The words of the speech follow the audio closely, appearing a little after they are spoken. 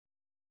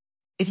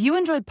If you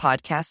enjoyed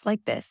podcasts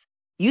like this,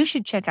 you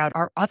should check out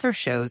our other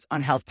shows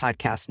on Health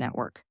Podcast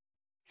Network.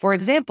 For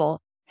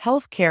example,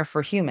 Healthcare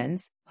for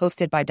Humans,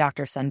 hosted by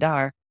Dr.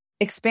 Sundar,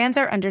 expands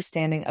our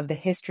understanding of the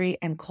history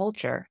and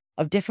culture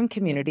of different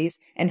communities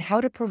and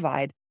how to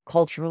provide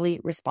culturally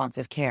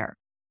responsive care.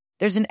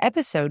 There's an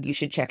episode you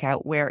should check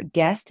out where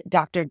guest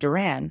Dr.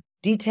 Duran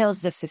details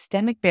the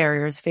systemic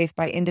barriers faced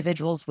by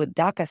individuals with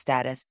DACA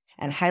status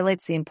and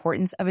highlights the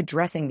importance of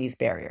addressing these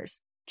barriers.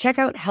 Check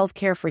out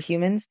Healthcare for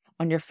Humans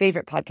on your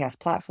favorite podcast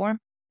platform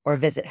or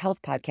visit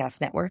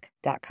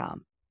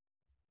healthpodcastnetwork.com.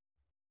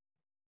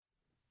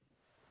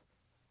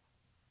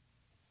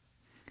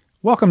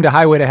 Welcome to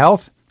Highway to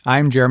Health.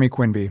 I'm Jeremy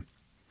Quinby.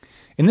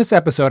 In this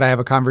episode, I have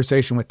a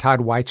conversation with Todd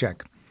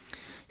Wojchik.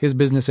 His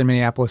business in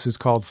Minneapolis is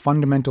called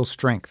Fundamental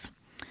Strength.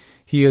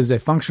 He is a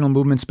functional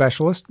movement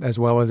specialist as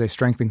well as a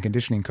strength and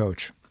conditioning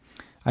coach.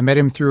 I met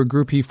him through a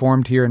group he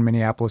formed here in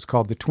Minneapolis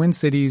called the Twin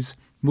Cities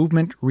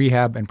Movement,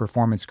 Rehab, and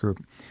Performance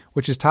Group,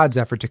 which is Todd's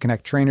effort to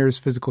connect trainers,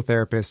 physical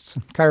therapists,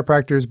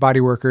 chiropractors, body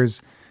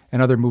workers,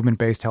 and other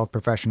movement-based health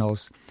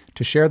professionals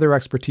to share their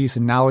expertise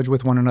and knowledge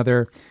with one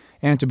another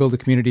and to build a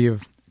community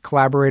of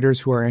collaborators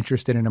who are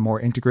interested in a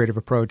more integrative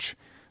approach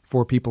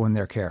for people in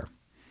their care.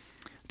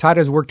 Todd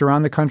has worked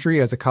around the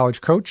country as a college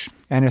coach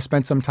and has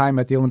spent some time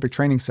at the Olympic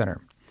Training Center.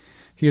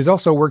 He has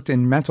also worked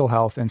in mental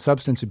health and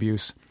substance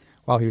abuse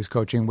while he was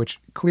coaching, which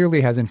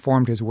clearly has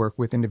informed his work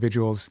with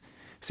individuals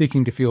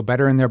seeking to feel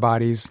better in their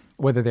bodies,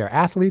 whether they're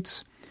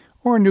athletes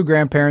or new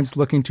grandparents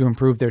looking to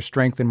improve their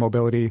strength and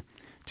mobility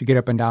to get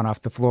up and down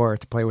off the floor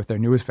to play with their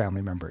newest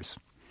family members.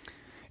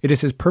 It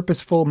is his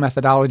purposeful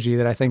methodology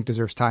that I think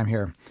deserves time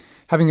here.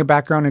 Having a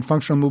background in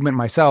functional movement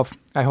myself,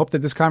 I hope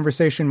that this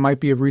conversation might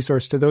be of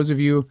resource to those of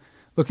you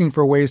looking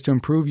for ways to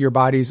improve your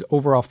body's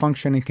overall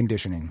function and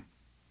conditioning.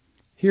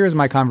 Here is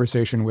my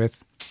conversation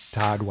with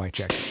Todd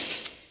Wojchik.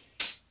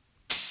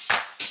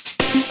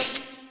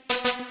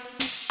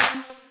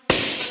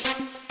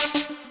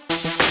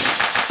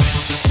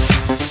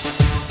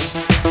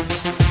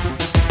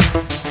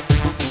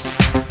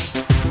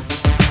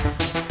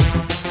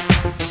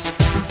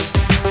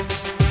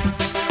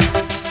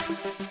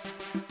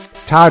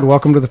 Todd,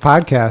 welcome to the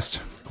podcast.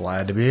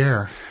 Glad to be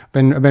here.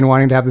 I've been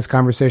wanting to have this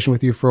conversation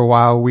with you for a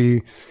while.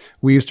 We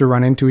used to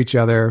run into each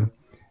other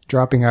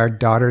dropping our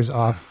daughters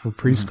off for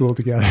preschool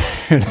together.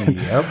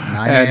 Yep,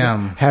 9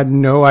 a.m. Had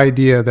no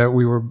idea that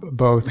we were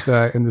both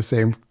in the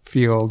same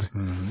field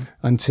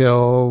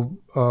until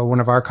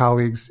one of our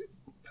colleagues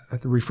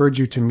referred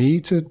you to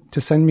me to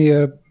send me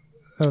a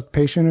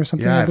patient or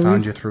something. Yeah, I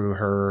found you through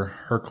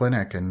her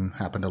clinic and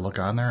happened to look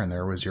on there, and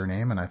there was your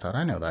name, and I thought,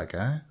 I know that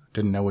guy.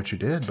 Didn't know what you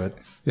did, but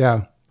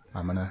yeah,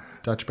 I'm going to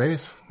touch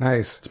base.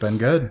 Nice. It's been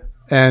good.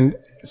 And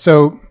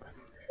so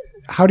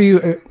how do you,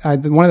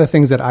 one of the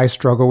things that I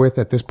struggle with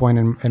at this point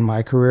in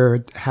my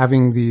career,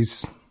 having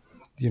these,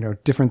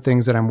 different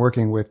things that I'm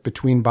working with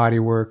between body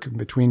work,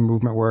 between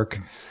movement work,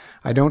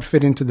 I don't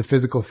fit into the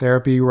physical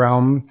therapy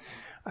realm.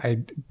 I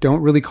don't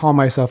really call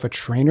myself a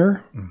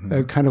trainer.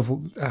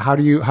 How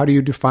do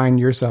you define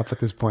yourself at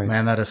this point?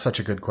 Man, that is such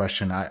a good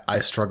question. I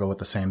struggle with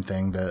the same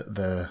thing.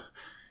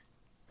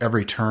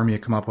 Every term you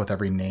come up with,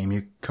 every name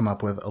you come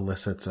up with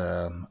elicits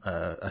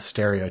a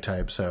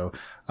stereotype. So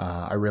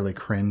I really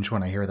cringe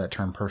when I hear that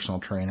term personal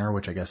trainer,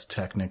 which I guess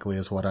technically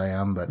is what I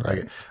am. But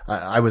right.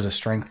 I was a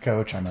strength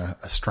coach. I'm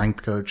a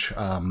strength coach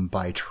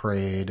by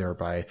trade or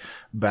by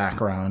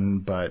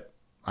background, but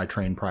I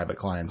train private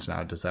clients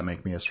now. Does that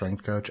make me a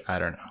strength coach? I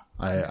don't know.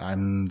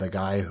 I'm the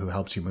guy who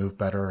helps you move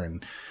better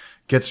and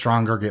get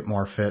stronger, get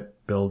more fit,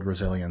 build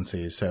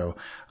resiliency. So,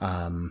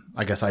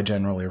 I guess I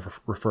generally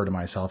refer to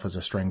myself as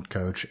a strength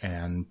coach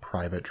and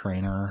private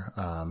trainer,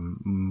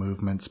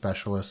 movement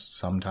specialist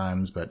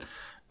sometimes, but it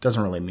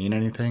doesn't really mean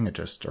anything. It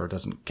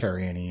doesn't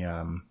carry any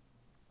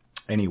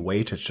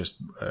weight. It's just,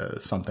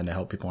 something to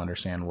help people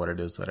understand what it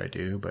is that I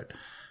do, but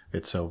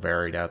it's so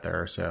varied out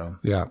there. So,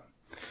 yeah.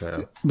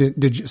 So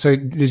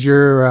did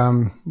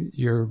your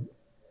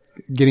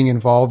getting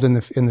involved in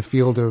the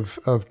field of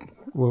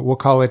we'll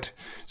call it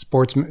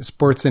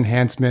sports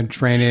enhancement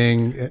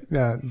training,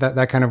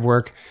 that kind of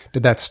work.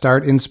 Did that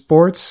start in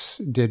sports?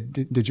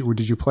 Did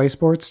you play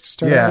sports to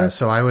start with?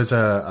 So I was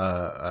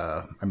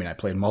I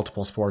played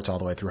multiple sports all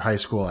the way through high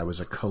school. I was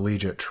a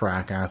collegiate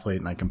track athlete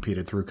and I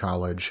competed through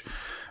college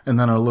and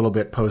then a little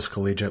bit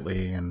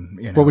post-collegiately.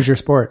 And, what was your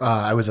sport?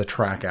 I was a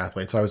track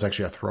athlete. So I was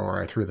actually a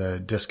thrower. I threw the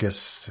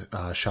discus,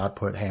 shot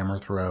put, hammer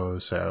throw.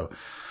 So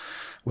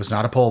was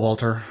not a pole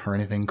vaulter or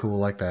anything cool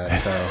like that.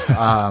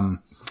 So,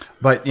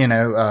 but,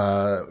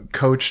 I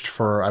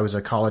was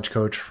a college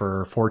coach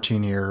for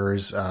 14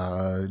 years,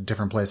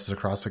 different places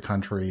across the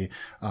country,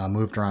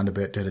 moved around a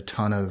bit, did a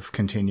ton of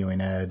continuing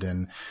ed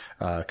and,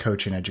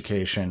 coaching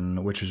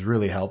education, which is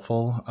really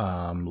helpful.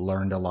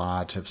 Learned a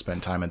lot, have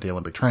spent time at the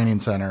Olympic Training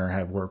Center,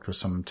 have worked with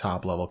some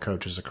top level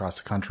coaches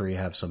across the country,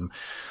 have some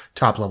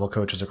top level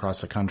coaches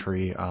across the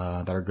country,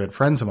 that are good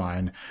friends of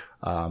mine.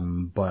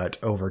 But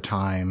over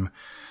time,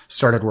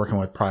 started working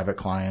with private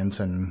clients,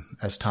 and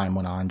as time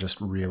went on,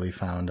 just really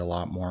found a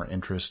lot more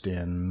interest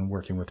in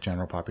working with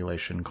general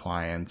population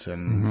clients,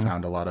 and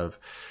found a lot of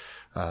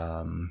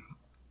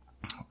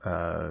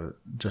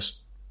just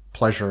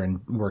pleasure in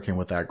working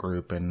with that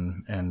group,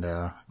 and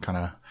kind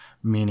of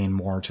meaning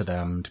more to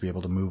them to be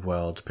able to move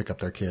well, to pick up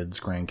their kids,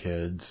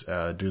 grandkids,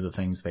 do the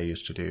things they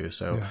used to do.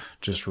 So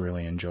just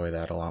really enjoy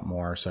that a lot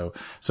more. So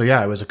yeah,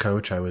 I was a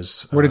coach. I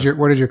was, where did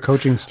your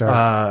coaching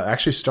start?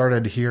 Actually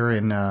started here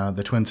in,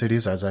 the Twin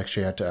Cities. I was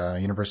actually at,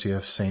 University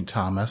of St.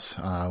 Thomas,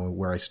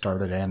 where I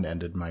started and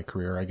ended my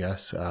career, I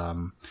guess.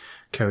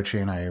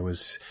 Coaching. I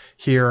was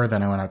here.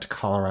 Then I went out to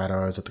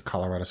Colorado. I was at the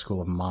Colorado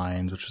School of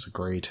Mines, which was a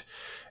great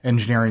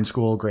engineering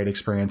school, great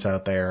experience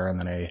out there. And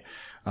then I,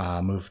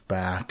 moved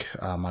back.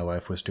 My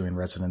wife was doing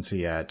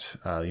residency at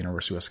the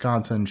University of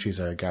Wisconsin. She's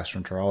a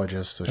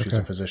gastroenterologist, so she's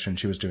a physician.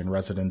 She was doing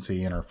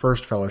residency in her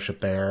first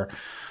fellowship there,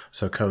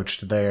 so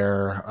coached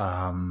there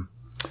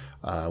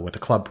with the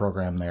club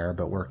program there,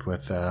 but worked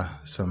with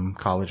some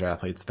college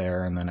athletes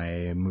there. And then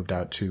I moved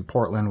out to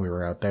Portland. We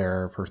were out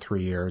there for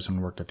 3 years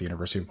and worked at the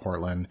University of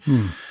Portland.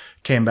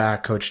 Came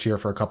back, coached here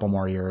for a couple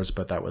more years,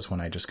 but that was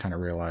when I just kind of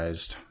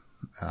realized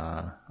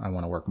I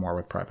want to work more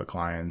with private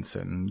clients,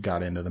 and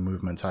got into the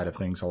movement side of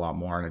things a lot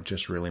more. And it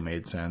just really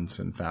made sense,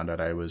 and found out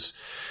I was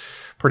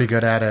pretty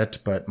good at it.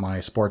 But my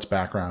sports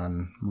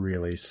background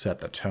really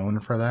set the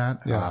tone for that.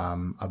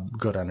 A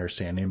good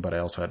understanding, but I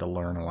also had to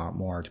learn a lot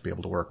more to be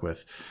able to work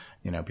with,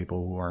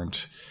 people who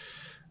weren't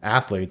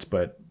athletes,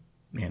 but,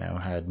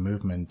 had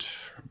movement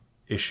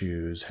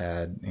issues,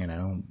 had,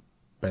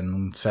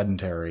 been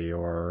sedentary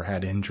or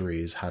had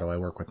injuries. How do I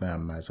work with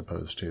them as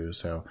opposed to,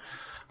 so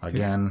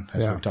again,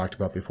 as we've talked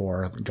about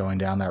before, going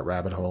down that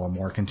rabbit hole,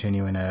 more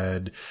continuing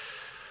ed,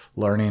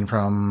 learning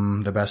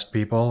from the best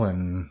people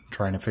and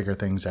trying to figure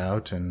things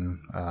out. And,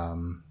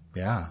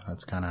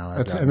 that's kind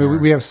of how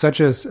we have such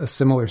a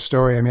similar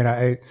story. I mean,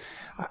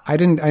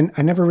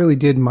 I never really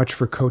did much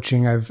for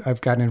coaching.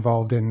 I've gotten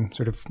involved in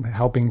sort of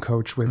helping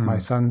coach with my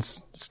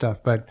son's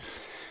stuff, but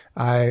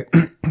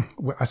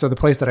so the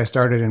place that I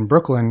started in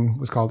Brooklyn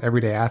was called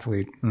Everyday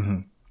Athlete,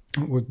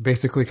 with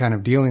basically kind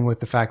of dealing with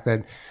the fact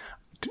that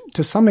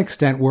to some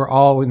extent, we're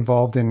all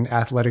involved in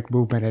athletic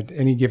movement at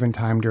any given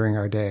time during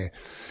our day.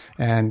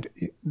 And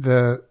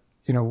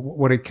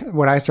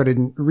what I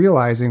started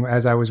realizing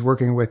as I was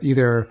working with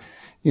either,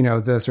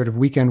 the sort of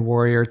weekend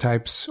warrior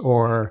types,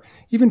 or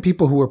even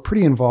people who were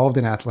pretty involved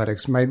in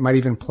athletics, might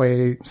even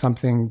play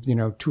something,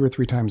 2 or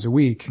 3 times a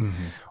week,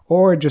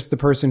 or just the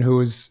person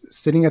who is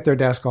sitting at their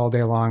desk all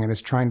day long and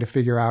is trying to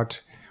figure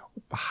out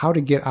how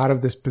to get out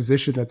of this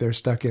position that they're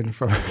stuck in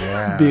from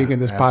being in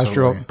this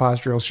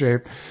postural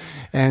shape.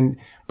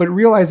 But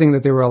realizing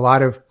that there were a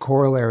lot of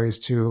corollaries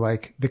to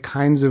like the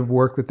kinds of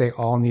work that they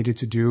all needed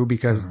to do,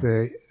 because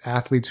the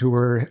athletes who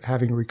were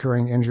having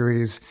recurring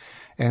injuries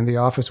and the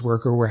office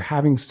worker were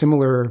having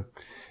similar,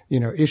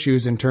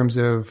 issues in terms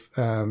of,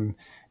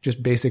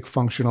 just basic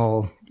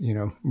functional,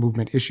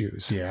 movement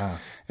issues. Yeah.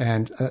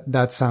 And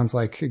that sounds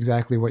like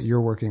exactly what you're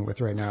working with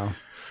right now.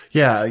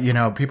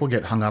 Yeah. People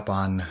get hung up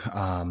on,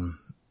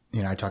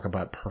 I talk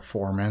about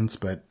performance,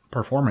 but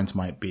performance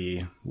might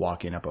be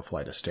walking up a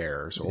flight of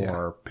stairs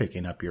or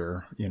picking up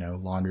your,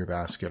 laundry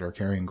basket or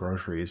carrying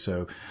groceries.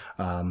 So,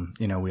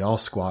 we all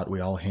squat,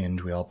 we all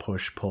hinge, we all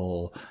push,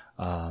 pull,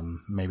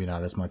 maybe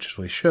not as much as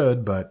we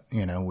should, but,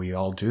 we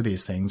all do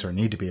these things or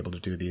need to be able to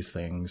do these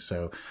things.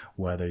 So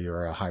whether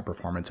you're a high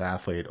performance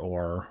athlete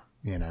or,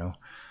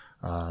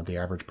 the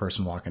average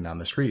person walking down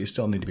the street, you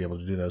still need to be able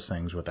to do those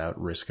things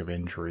without risk of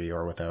injury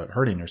or without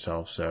hurting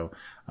yourself. So,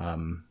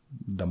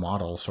 the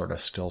model sort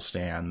of still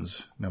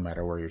stands no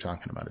matter where you're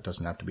talking about. It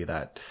doesn't have to be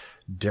that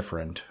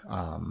different,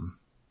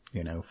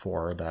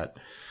 for that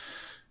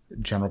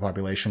general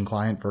population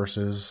client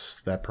versus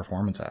that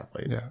performance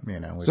athlete.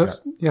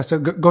 So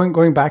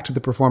going back to the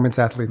performance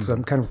athletes,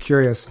 I'm kind of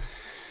curious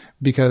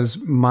because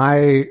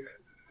my,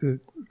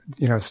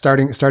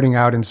 starting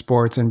out in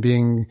sports and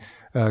being,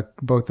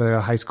 both a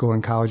high school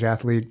and college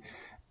athlete,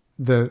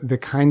 the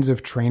kinds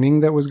of training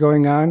that was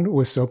going on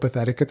was so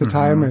pathetic at the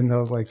time, in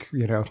the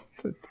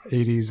the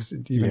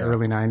 80s, even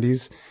early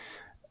 90s.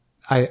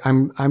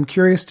 I'm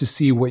curious to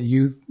see what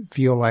you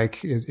feel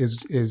like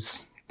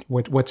is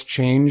what's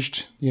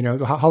changed.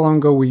 How long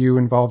ago were you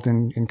involved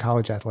in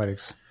college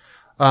athletics?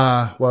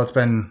 Well, it's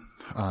been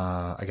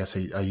I guess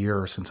a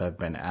year since I've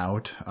been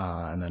out,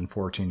 and then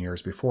 14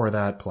 years before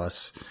that,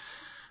 plus,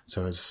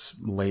 so it's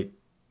late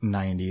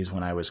 90s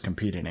when I was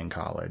competing in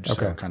college.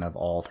 Okay. So kind of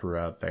all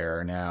throughout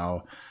there.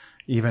 Now,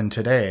 even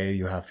today,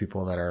 you have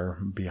people that are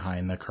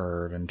behind the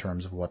curve in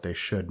terms of what they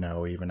should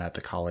know, even at the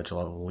college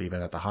level,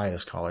 even at the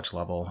highest college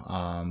level.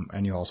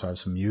 And you also have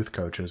some youth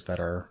coaches that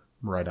are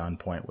right on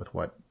point with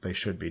what they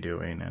should be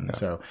doing. And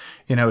so,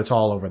 it's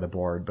all over the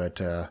board,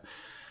 but,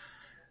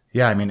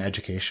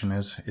 education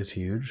is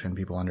huge and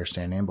people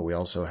understanding, but we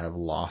also have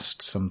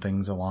lost some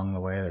things along the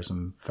way. There's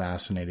some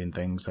fascinating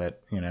things that,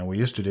 we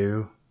used to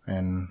do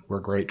and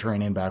were great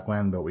training back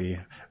when, but we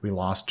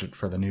lost it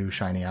for the new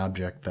shiny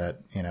object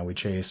that, we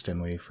chased,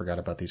 and we forgot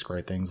about these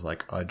great things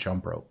like a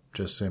jump rope,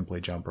 just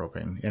simply jump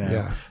roping,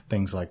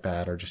 things like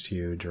that are just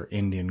huge, or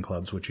Indian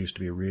clubs, which used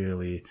to be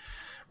really,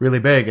 really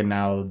big. And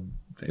now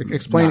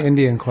explain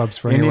Indian clubs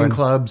for anyone. Indian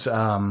clubs,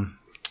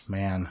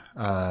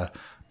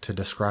 to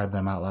describe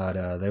them out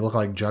loud, they look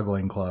like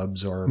juggling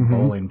clubs or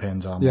bowling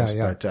pins almost,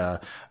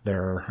 but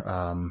they're,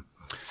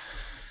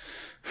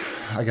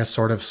 I guess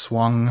sort of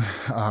swung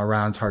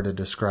around. It's hard to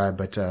describe,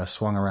 but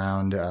swung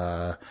around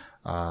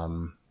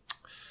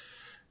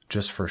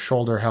just for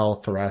shoulder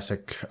health,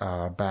 thoracic,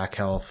 back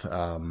health,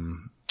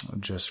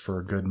 just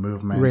for good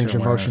movement, range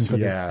of motion for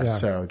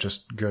so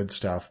just good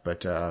stuff.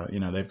 But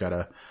they've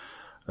got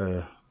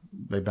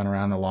they've been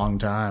around a long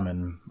time,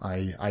 and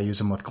I use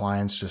them with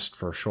clients just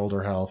for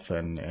shoulder health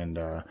and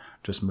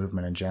just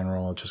movement in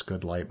general, just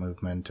good light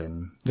movement.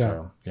 And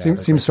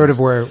seems sort of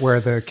where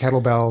the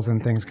kettlebells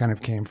and things kind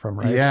of came from,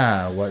 right?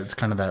 Yeah. It's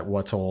kind of that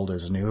what's old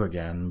is new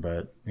again,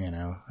 but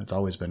it's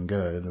always been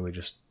good. We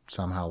just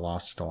somehow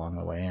lost it along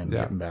the way and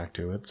getting back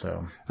to it.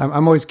 So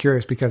I'm always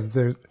curious because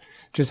there's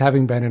just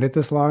having been in it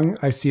this long,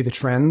 I see the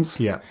trends.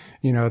 Yeah.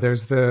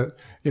 There's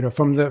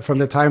from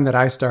the time that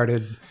I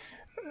started,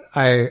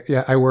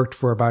 I worked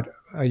for about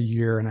a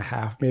year and a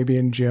half, maybe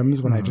in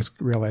gyms when I just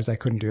realized I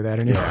couldn't do that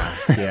anymore.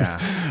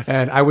 Yeah.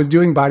 And I was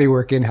doing body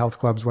work in health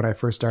clubs when I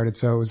first started.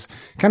 So it was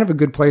kind of a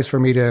good place for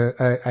me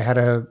I had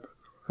a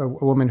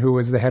woman who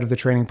was the head of the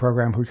training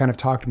program who kind of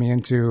talked me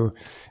into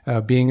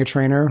being a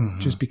trainer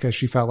just because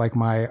she felt like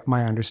my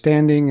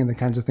understanding and the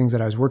kinds of things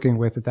that I was working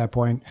with at that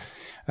point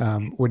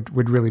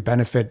would really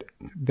benefit.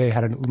 They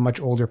had a much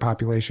older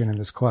population in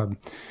this club.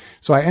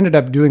 So I ended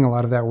up doing a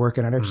lot of that work,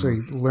 and I'd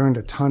actually learned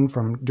a ton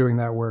from doing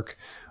that work.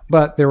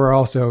 But there were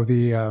also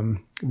the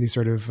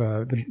sort of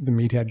the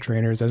meathead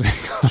trainers, as we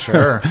call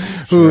them,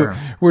 who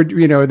were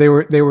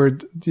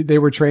they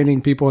were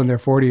training people in their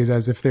 40s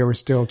as if they were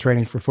still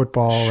training for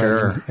football,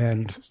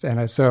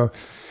 so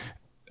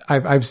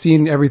I've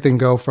seen everything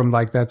go from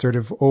like that sort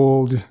of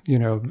old,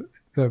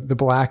 the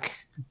black,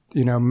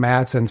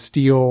 mats and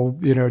steel,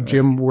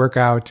 gym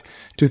workout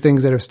to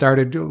things that have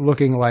started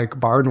looking like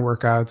barn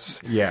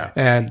workouts. Yeah.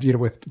 And,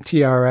 with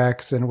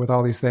TRX and with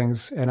all these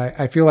things. And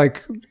I feel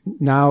like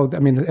now,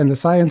 and the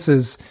science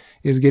is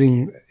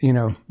getting,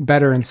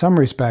 better in some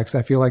respects.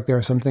 I feel like there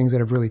are some things that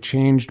have really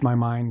changed my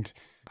mind.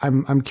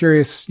 I'm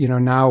curious,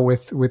 now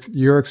with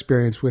your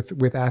experience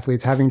with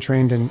athletes, having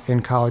trained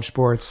in college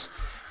sports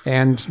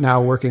and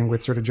now working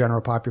with sort of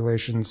general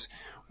populations,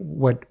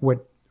 what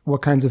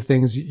kinds of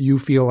things you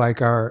feel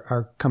like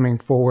are coming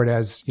forward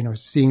as,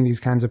 seeing these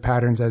kinds of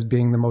patterns as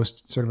being the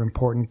most sort of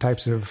important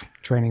types of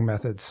training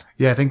methods?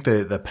 Yeah, I think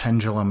the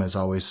pendulum is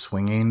always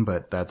swinging,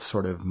 but that's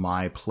sort of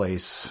my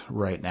place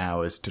right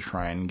now, is to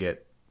try and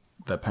get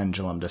the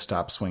pendulum to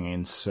stop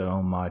swinging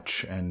so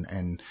much.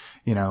 And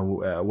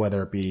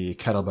whether it be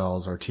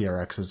kettlebells or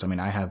TRXs,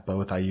 I have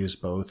both. I use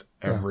both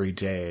every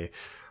day.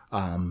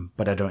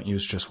 But I don't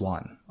use just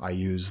one. I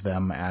use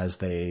them as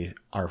they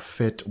are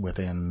fit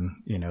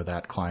within,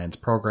 that client's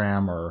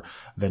program or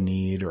the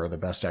need or the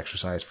best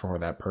exercise for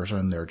that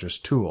person. They're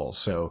just tools.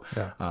 So,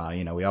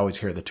 we always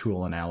hear the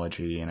tool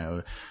analogy,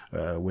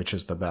 which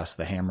is the best,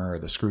 the hammer or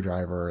the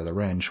screwdriver or the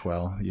wrench.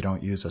 Well, you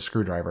don't use a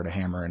screwdriver to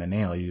hammer in a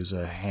nail. You use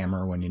a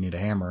hammer when you need a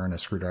hammer and a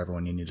screwdriver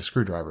when you need a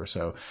screwdriver.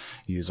 So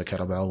you use a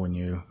kettlebell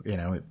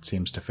when it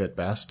seems to fit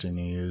best, and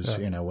you use,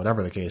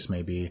 whatever the case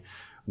may be,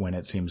 when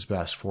it seems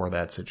best for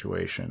that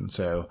situation.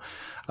 So,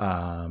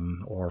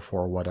 or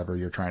for whatever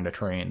you're trying to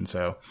train.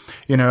 So,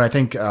 I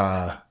think,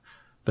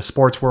 the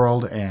sports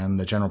world and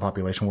the general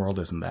population world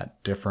isn't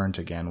that different.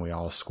 Again, we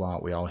all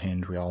squat, we all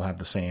hinge, we all have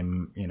the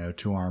same,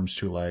 2 arms,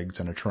 2 legs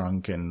and a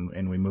trunk,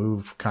 and we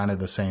move kind of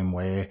the same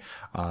way.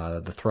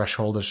 The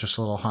threshold is just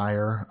a little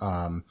higher.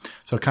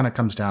 So it kind of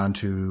comes down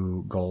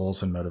to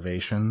goals and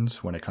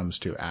motivations. When it comes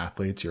to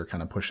athletes, you're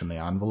kind of pushing the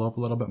envelope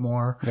a little bit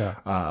more.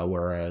 Yeah.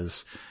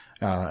 Whereas,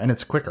 and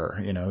it's quicker,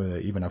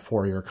 even a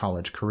 4-year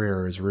college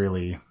career is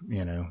really,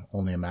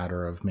 only a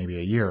matter of maybe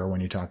a year when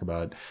you talk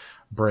about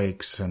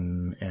breaks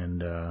and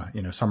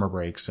summer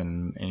breaks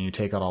and you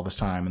take out all this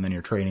time, and then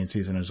your training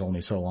season is only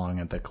so long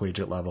at the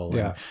collegiate level.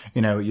 Yeah.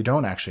 And, you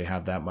don't actually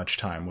have that much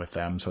time with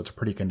them. So it's a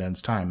pretty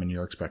condensed time, and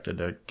you're expected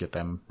to get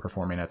them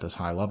performing at this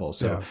high level.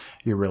 So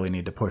you really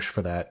need to push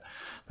for that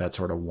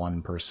sort of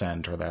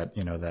 1% or that,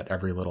 that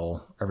every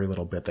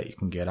little bit that you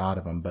can get out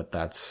of them. But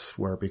that's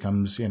where it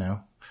becomes,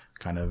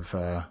 kind of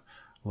a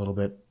little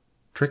bit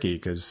tricky,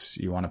 because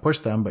you want to push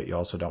them, but you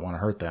also don't want to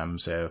hurt them.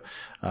 So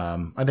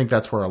I think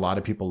that's where a lot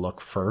of people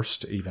look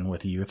first. Even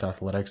with youth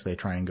athletics, they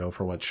try and go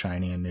for what's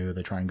shiny and new.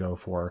 They try and go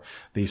for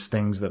these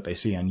things that they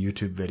see on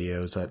YouTube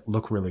videos that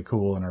look really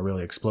cool and are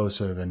really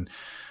explosive, and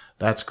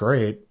that's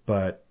great.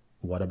 But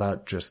what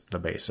about just the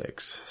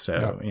basics?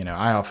 So,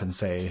 I often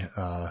say,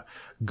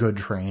 good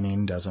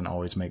training doesn't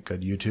always make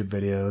good YouTube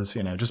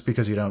videos, just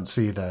because you don't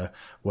see the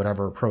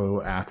whatever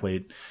pro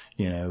athlete,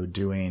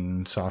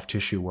 doing soft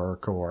tissue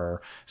work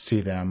or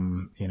see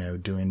them,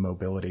 doing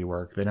mobility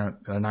work.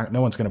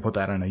 No one's going to put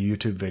that on a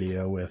YouTube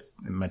video with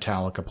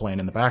Metallica playing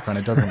in the background.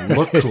 It doesn't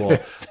look cool,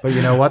 but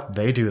you know what?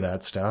 They do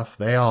that stuff.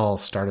 They all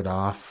started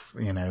off,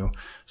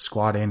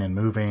 squatting and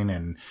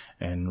moving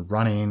and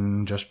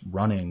running, just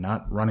running,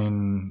 not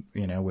running,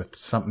 with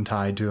something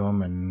tied to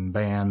them and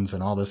bands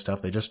and all this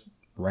stuff. They just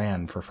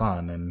ran for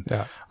fun.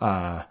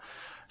 And,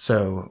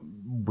 so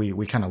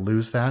we kind of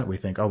lose that. We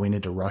think, we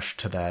need to rush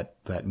to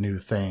that new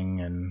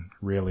thing. And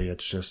really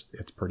it's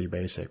pretty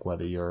basic,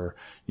 whether you're,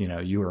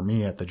 you or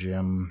me at the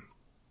gym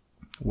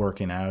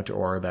working out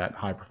or that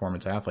high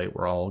performance athlete,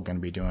 we're all going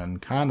to be doing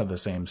kind of the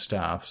same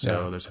stuff.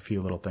 So there's a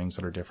few little things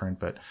that are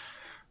different, but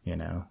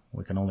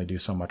we can only do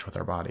so much with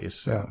our bodies.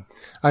 So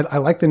I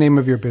like the name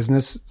of your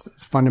business.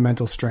 It's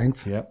Fundamental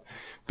Strength. Yep.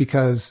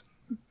 Because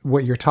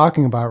what you're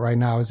talking about right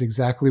now is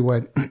exactly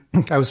what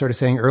I was sort of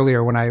saying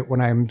earlier when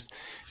I'm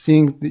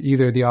seeing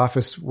either the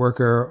office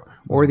worker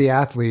or the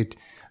athlete.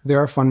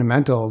 There are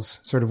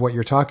fundamentals, sort of what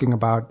you're talking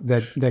about,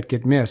 that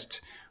get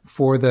missed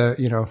for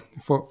the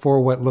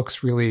for what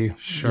looks really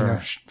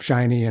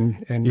shiny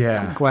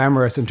and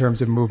glamorous in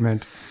terms of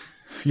movement.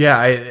 Yeah,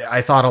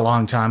 I thought a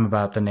long time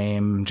about the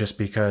name just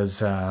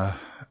because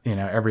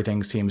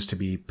everything seems to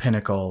be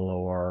pinnacle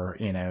or,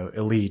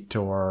 elite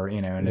or,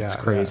 and it's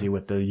crazy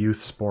with the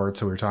youth sports.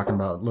 So we were talking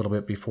about a little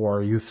bit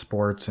before, youth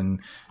sports and,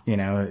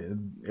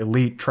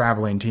 elite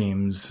traveling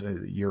teams.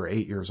 You're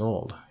 8 years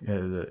old.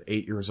 8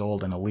 years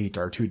old and elite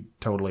are two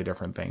totally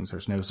different things.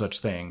 There's no such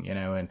thing,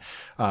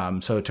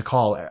 and, so to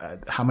call,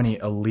 how many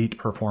elite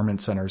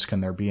performance centers can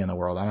there be in the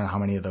world? I don't know how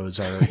many of those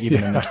are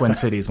even in the Twin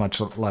Cities,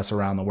 much less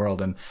around the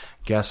world. And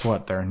guess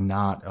what? They're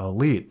not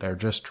elite. They're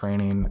just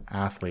training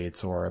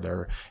athletes, or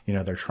they're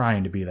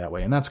trying to be that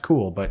way. And that's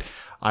cool. But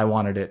I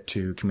wanted it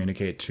to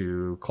communicate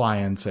to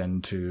clients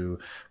and to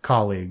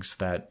colleagues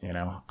that,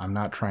 I'm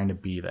not trying to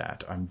be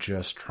that. I'm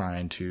just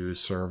trying to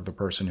serve the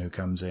person who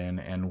comes in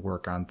and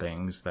work on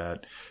things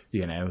that,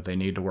 they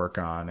need to work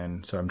on.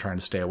 And so I'm trying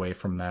to stay away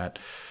from that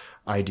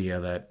idea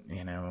that,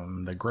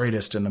 I'm the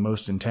greatest and the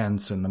most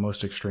intense and the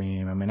most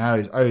extreme. I mean,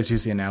 I always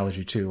use the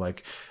analogy too,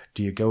 like,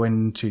 do you go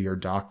into your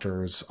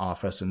doctor's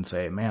office and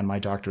say, man, my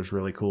doctor's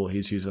really cool.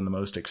 He's using the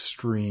most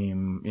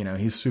extreme,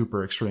 he's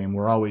super extreme.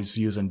 We're always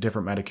using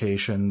different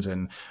medications.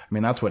 And I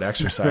mean, that's what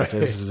exercise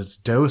is it's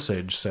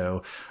dosage.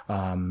 So,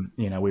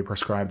 we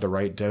prescribe the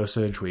right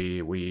dosage.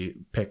 We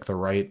pick the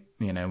right,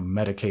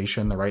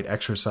 medication, the right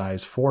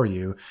exercise for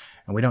you,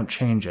 and we don't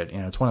change it.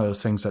 It's one of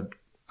those things that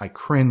I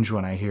cringe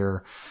when I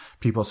hear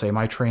people say,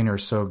 my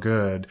trainer's so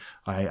good,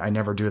 I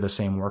never do the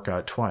same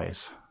workout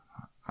twice.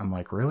 I'm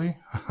like, really?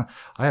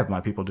 I have my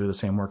people do the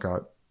same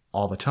workout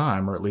all the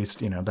time, or at least,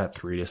 that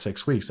 3 to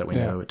 6 weeks that we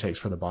know it takes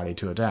for the body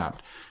to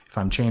adapt. If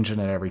I'm changing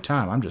it every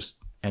time, I'm just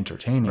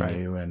entertaining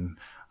you. And,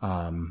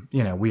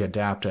 we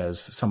adapt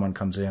as someone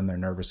comes in, their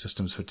nervous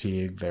system's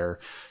fatigued, they're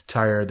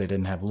tired, they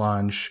didn't have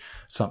lunch,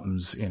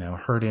 something's,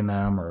 hurting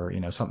them, or,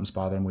 something's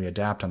bothering them. We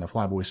adapt on the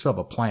fly, but we still have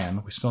a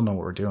plan. We still know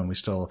what we're doing. We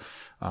still,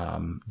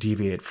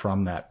 deviate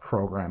from that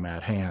program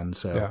at hand.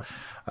 So,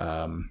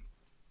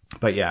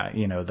 but yeah,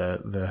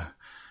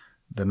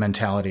 the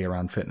mentality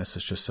around fitness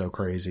is just so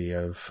crazy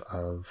it's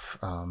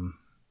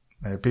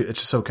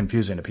just so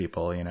confusing to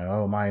people,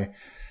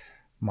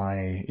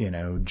 my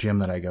gym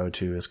that I go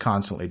to is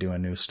constantly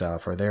doing new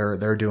stuff, or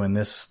they're doing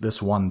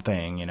this one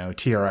thing,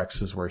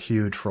 TRXs were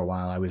huge for a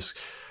while. I was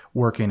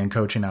working and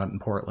coaching out in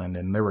Portland,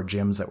 and there were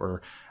gyms that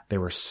they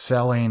were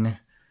selling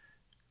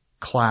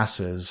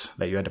classes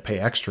that you had to pay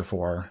extra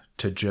for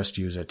to just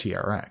use a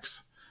TRX.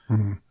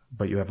 Mm-hmm.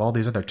 But you have all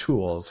these other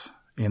tools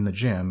in the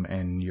gym,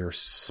 and you're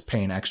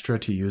paying extra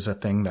to use a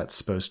thing that's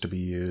supposed to be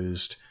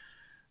used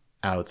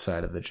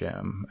outside of the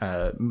gym.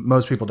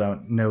 Most people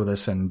don't know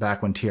this. And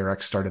back when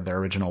TRX started, their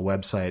original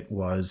website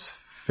was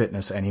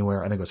Fitness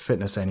Anywhere. I think it was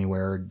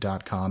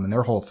fitnessanywhere.com. And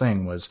their whole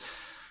thing was,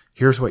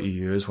 here's what you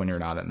use when you're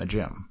not in the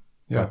gym.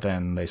 Yeah. But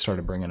then they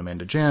started bringing them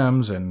into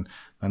gyms, and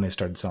then they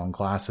started selling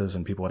classes,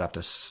 and people would have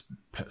to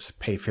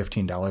pay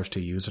 $15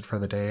 to use it for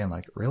the day. And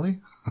like,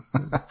 really?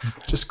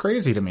 Just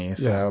crazy to me.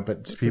 So,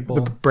 but people,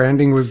 the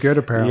branding was good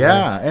apparently.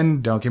 Yeah.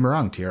 And don't get me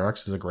wrong,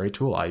 TRX is a great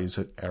tool. I use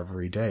it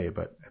every day,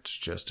 but it's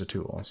just a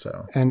tool.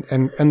 So, and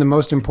the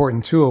most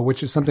important tool,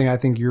 which is something I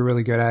think you're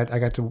really good at. I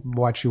got to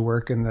watch you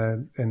work in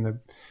the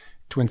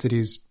Twin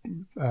Cities,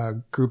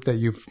 group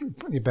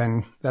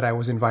that I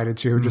was invited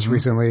to just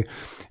recently.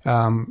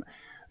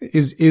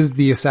 Is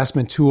the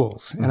assessment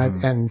tools.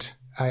 And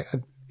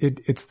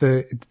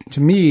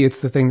to me, it's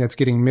the thing that's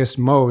getting missed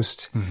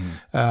most.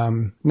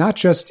 Not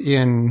just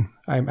in,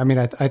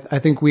 I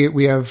think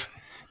we have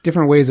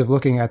different ways of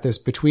looking at this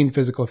between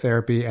physical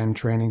therapy and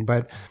training,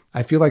 but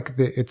I feel like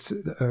it's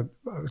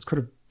sort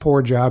of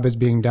poor job is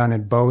being done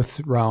in both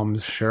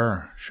realms.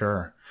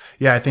 Sure.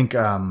 Yeah, I think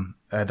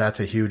that's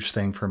a huge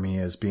thing for me,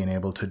 is being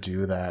able to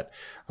do that.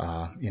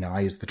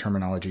 I use the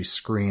terminology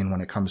screen when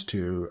it comes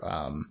to,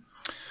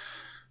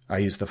 I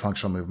use the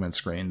functional movement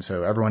screen.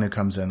 So everyone who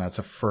comes in, that's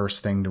the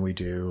first thing that we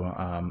do,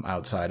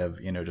 outside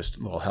of, just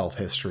a little health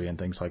history and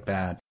things like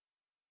that.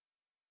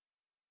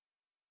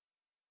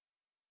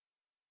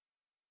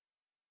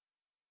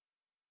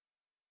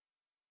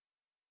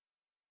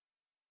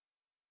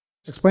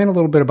 Explain a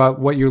little bit about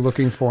what you're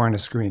looking for on a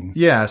screen.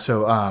 Yeah.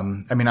 So,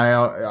 I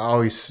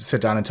always sit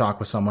down and talk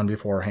with someone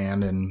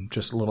beforehand, and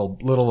just a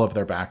little of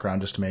their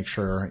background, just to make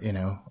sure,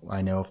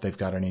 I know if they've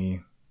got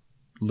any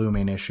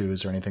looming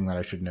issues or anything that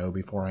I should know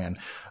beforehand.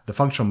 The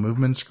functional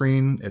movement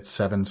screen, it's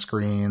 7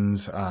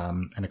 screens,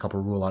 and a couple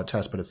of rule out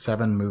tests, but it's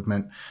 7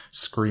 movement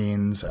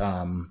screens,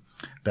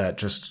 that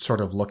just sort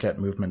of look at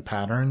movement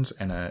patterns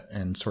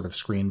and sort of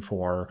screen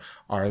for,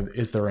 are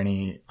there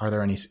any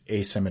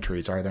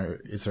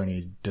asymmetries? Is there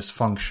any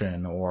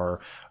dysfunction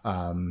or,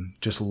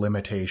 just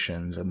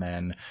limitations? And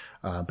then,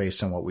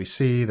 based on what we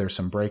see, there's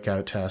some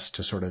breakout tests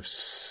to sort of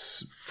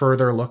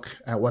further look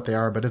at what they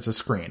are, but it's a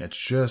screen. It's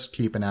just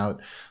keeping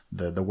out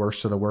the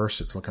worst of the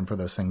worst. It's looking for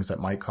those things that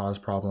might cause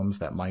problems,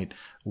 that might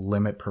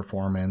limit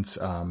performance,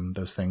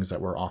 those things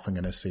that we're often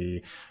going to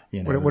see.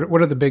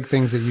 What are the big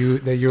things that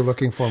you're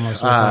looking for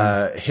most of the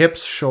time?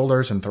 Hips,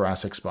 shoulders, and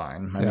thoracic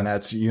spine. I mean,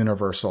 that's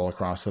universal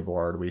across the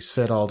board. We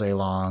sit all day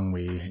long.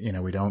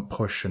 We don't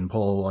push and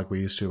pull like we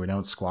used to. We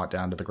don't squat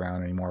down to the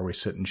ground anymore. We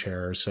sit in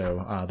chairs.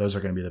 So, those are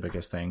going to be the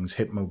biggest things: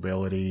 hip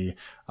mobility,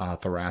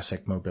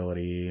 thoracic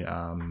mobility,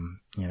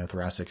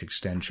 thoracic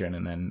extension,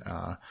 and then,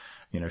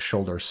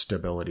 shoulder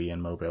stability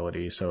and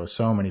mobility.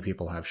 So many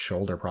people have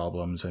shoulder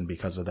problems, and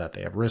because of that,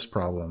 they have wrist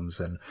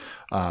problems. And,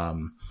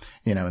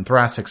 in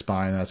thoracic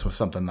spine, that's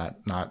something that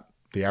not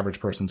the average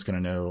person's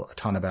going to know a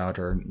ton about,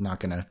 or not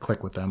going to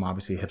click with them.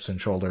 Obviously, hips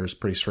and shoulders,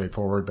 pretty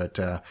straightforward, but,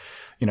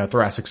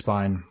 thoracic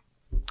spine,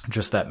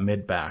 just that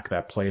mid back,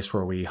 that place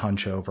where we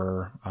hunch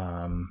over,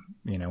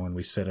 when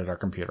we sit at our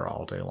computer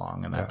all day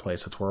long, and that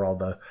place, it's where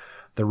all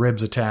the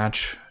ribs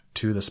attach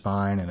to the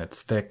spine, and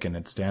it's thick and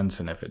it's dense.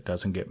 And if it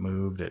doesn't get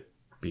moved, it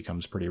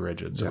becomes pretty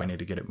rigid. So we need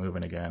to get it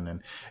moving again.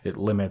 And it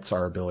limits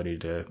our ability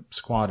to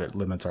squat. It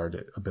limits our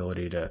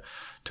ability to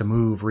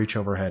move, reach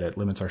overhead. It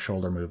limits our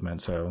shoulder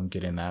movement. So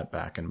getting that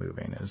back and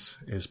moving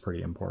is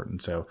pretty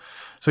important. So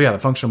yeah, the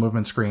functional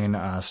movement screen,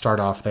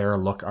 start off there.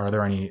 Look, are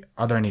there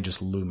any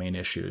just looming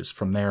issues?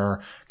 From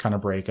there, kind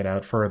of break it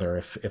out further.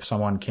 If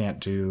someone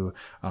can't do,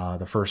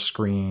 the first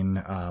screen,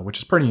 which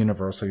is pretty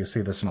universal, you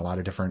see this in a lot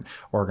of different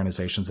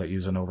organizations that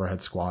use an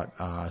overhead squat,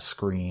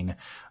 screen.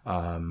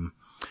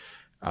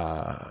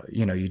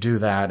 You do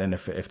that, and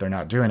if they're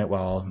not doing it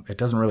well, it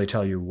doesn't really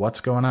tell you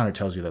what's going on. It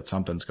tells you that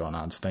something's going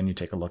on. So then you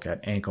take a look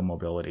at ankle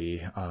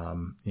mobility.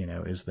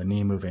 Is the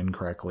knee moving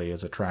correctly?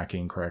 Is it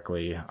tracking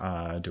correctly?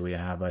 Do we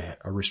have a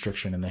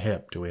restriction in the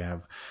hip? Do we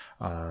have,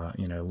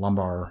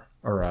 lumbar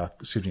or,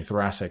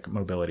 thoracic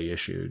mobility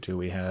issue? Do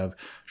we have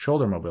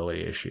shoulder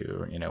mobility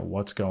issue?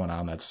 What's going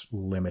on that's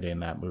limiting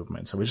that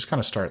movement? So we just kind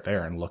of start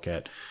there and look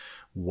at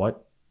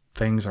what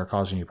things are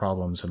causing you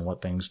problems and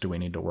what things do we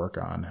need to work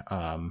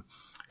on.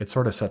 It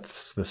sort of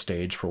sets the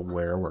stage for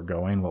where we're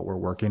going, what we're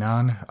working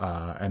on.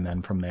 And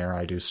then from there,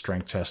 I do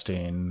strength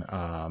testing,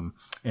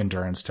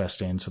 endurance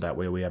testing. So that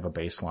way we have a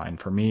baseline.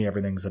 For me,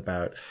 everything's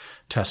about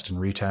test and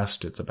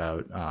retest. It's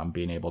about,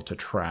 being able to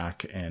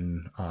track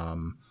and,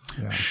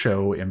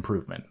 show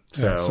improvement.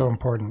 So it's so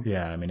important.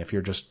 Yeah. I mean, if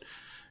you're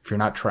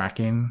not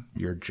tracking,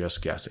 you're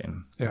just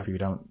guessing. Yeah.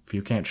 If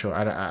you can't show,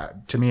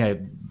 to me,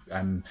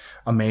 I'm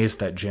amazed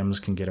that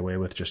gyms can get away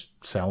with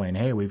just selling,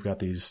 hey, we've got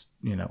these,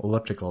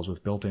 ellipticals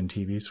with built-in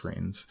TV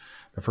screens.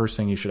 The first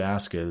thing you should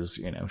ask is,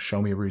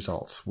 show me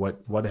results.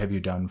 What have you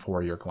done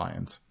for your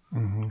clients?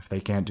 Mm-hmm. If they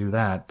can't do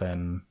that,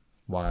 then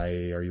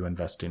why are you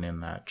investing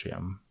in that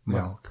gym?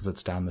 Well, because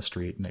it's down the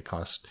street and it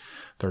costs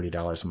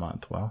 $30 a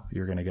month. Well,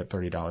 you're going to get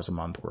 $30 a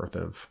month worth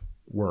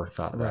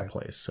out of that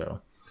place.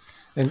 So.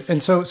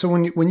 And so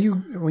when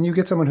you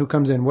get someone who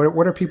comes in,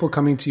 what are people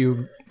coming to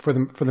you for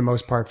the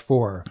most part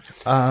for?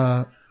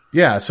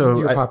 Yeah. So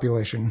your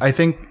population. I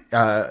think,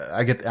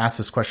 I get asked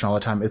this question all the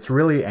time. It's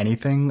really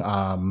anything.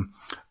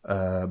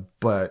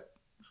 But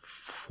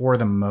for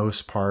the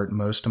most part,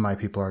 most of my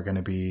people are going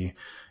to be,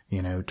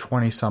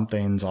 20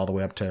 somethings all the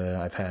way up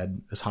to, I've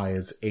had as high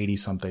as 80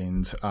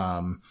 somethings.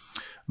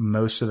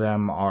 Most of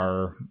them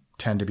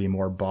tend to be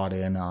more bought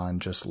in on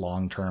just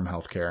long-term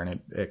healthcare.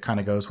 And it kind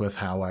of goes with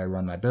how I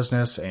run my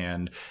business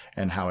and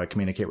how I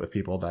communicate with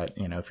people that,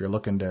 if you're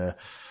looking to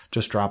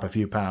just drop a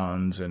few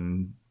pounds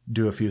and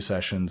do a few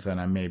sessions, then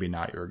I'm maybe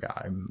not your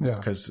guy. Yeah.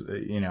 Because,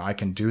 I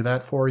can do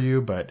that for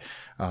you, but,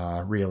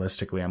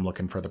 realistically, I'm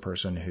looking for the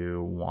person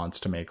who wants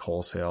to make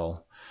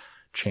wholesale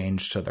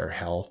change to their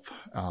health,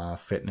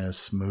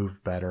 fitness,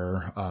 move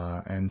better,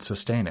 and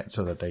sustain it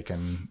so that they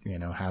can,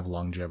 have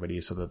longevity,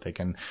 so that they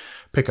can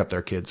pick up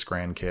their kids,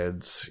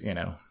 grandkids,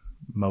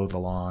 mow the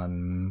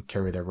lawn,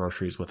 carry their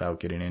groceries without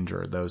getting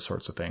injured, those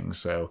sorts of things.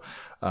 So,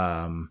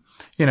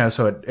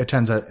 so it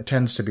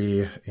tends to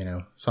be,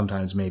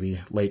 sometimes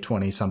maybe late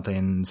 20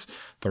 somethings,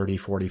 30,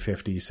 40,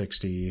 50,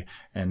 60,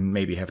 and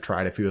maybe have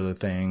tried a few of the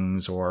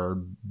things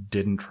or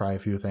didn't try a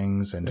few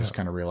things and just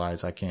kind of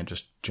realize I can't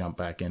just jump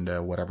back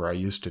into whatever I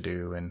used to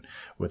do and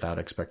without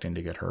expecting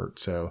to get hurt.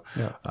 So,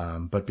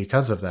 but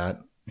because of that,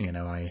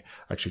 I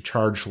actually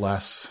charge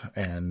less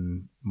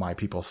and my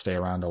people stay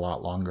around a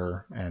lot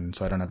longer. And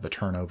so I don't have the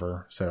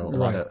turnover. So a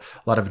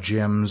lot of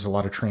gyms, a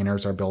lot of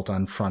trainers are built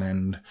on front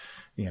end,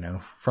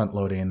 front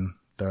loading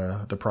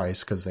the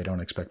price because they don't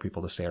expect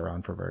people to stay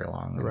around for very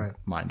long. Right.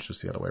 Mine's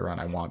just the other way around.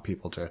 I want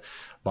people to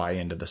buy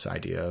into this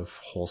idea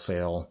of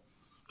wholesale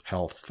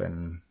health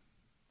and,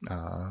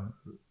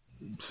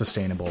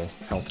 sustainable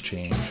health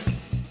change.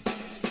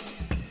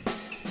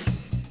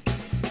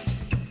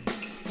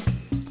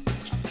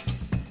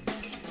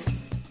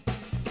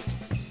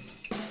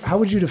 How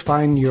would you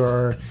define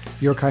your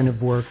kind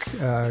of work,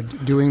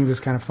 doing this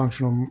kind of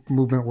functional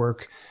movement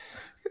work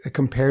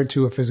compared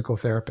to a physical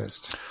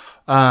therapist?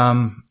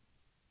 A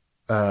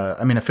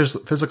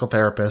physical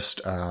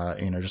therapist,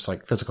 just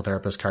like physical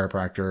therapists,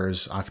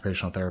 chiropractors,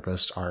 occupational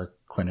therapists are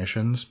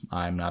clinicians.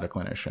 I'm not a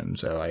clinician.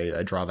 So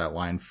I draw that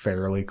line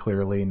fairly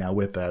clearly. Now,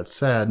 with that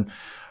said,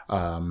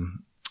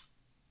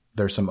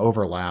 there's some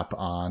overlap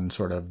on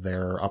sort of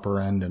their upper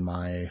end and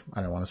I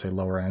don't want to say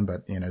lower end,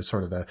 but,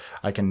 sort of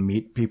I can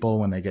meet people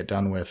when they get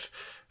done with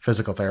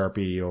physical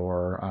therapy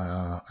or,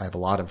 I have a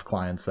lot of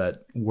clients that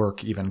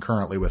work even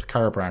currently with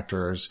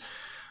chiropractors,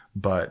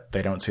 but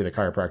they don't see the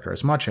chiropractor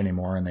as much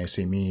anymore and they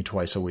see me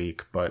twice a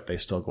week, but they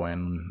still go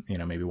in,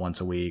 maybe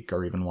once a week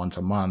or even once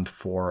a month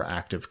for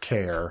active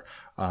care.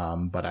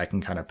 But I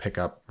can kind of pick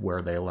up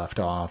where they left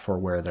off or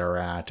where they're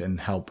at and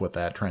help with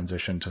that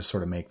transition to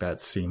sort of make that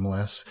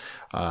seamless.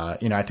 I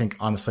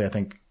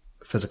think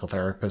physical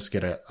therapists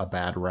get a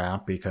bad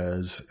rap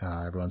because,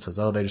 everyone says,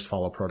 oh, they just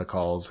follow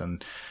protocols.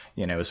 And,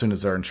 as soon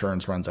as their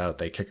insurance runs out,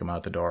 they kick them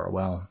out the door.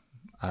 Well,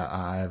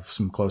 I have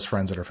some close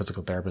friends that are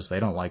physical therapists.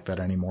 They don't like that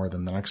any more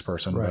than the next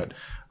person, but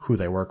who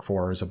they work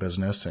for is a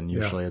business. And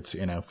usually it's,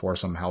 for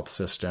some health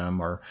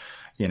system or,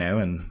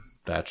 and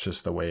that's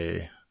just the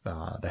way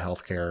the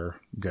healthcare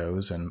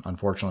goes. And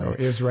unfortunately, it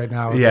is right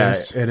now. It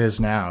is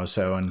now.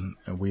 So, and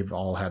we've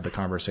all had the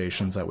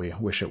conversations that we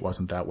wish it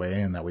wasn't that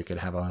way and that we could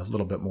have a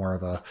little bit more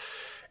of a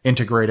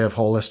integrative,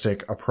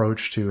 holistic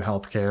approach to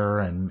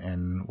healthcare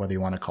and whether you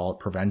want to call it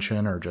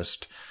prevention or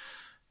just,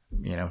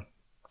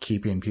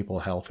 keeping people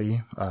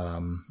healthy,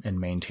 and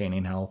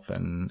maintaining health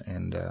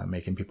and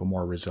making people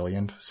more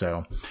resilient.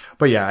 So,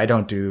 but yeah, I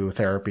don't do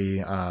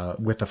therapy,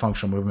 with the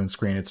functional movement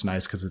screen. It's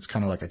nice because it's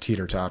kind of like a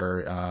teeter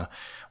totter.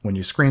 When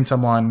you screen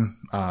someone,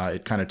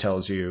 it kind of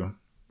tells you,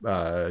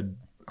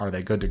 are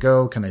they good to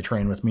go? Can they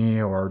train with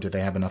me? Or do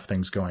they have enough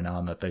things going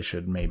on that they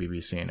should maybe be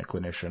seeing a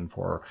clinician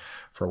for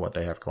what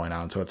they have going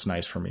on? So it's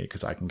nice for me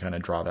because I can kind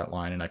of draw that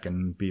line and I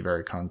can be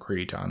very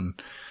concrete on,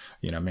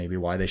 maybe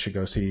why they should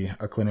go see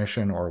a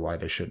clinician or why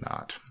they should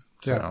not.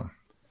 So yeah.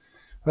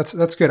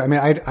 That's good. I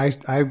mean, I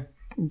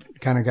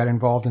kind of got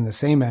involved in the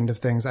same end of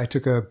things. I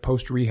took a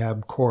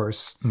post-rehab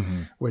course,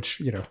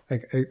 which,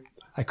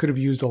 I could have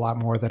used a lot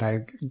more that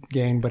I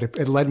gained, but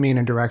it led me in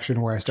a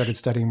direction where I started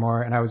studying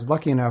more. And I was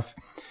lucky enough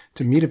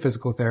to meet a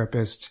physical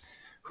therapist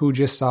who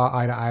just saw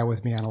eye to eye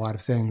with me on a lot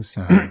of things.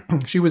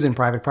 She was in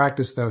private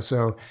practice though,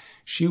 so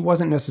she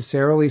wasn't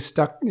necessarily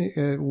stuck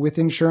with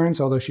insurance,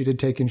 although she did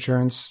take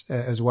insurance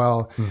as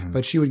well.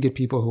 But she would get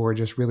people who were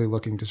just really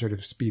looking to sort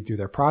of speed through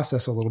their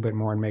process a little bit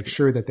more and make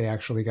sure that they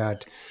actually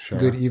got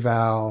good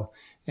eval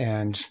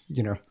and,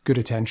 good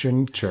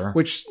attention,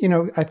 which,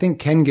 I think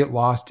can get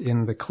lost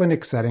in the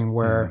clinic setting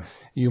where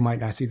you might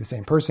not see the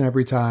same person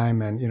every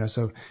time. And,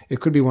 so it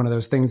could be one of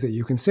those things that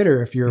you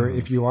consider if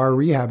you are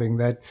rehabbing,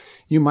 that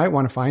you might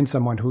want to find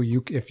someone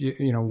who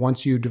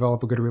once you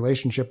develop a good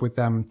relationship with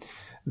them,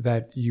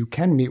 that you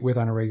can meet with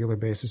on a regular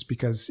basis,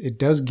 because it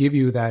does give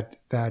you that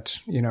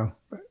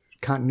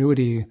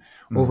continuity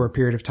over a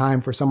period of time.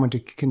 For someone to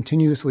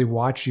continuously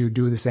watch you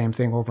do the same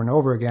thing over and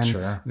over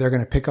again, they're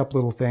going to pick up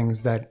little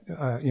things that,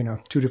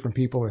 2 different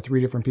people or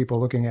 3 different people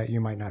looking at you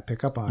might not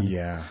pick up on.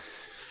 Yeah.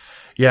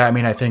 Yeah. I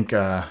mean, I think,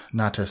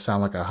 not to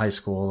sound like a high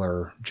school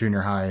or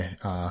junior high,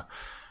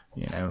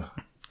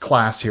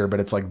 class here,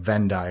 but it's like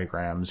Venn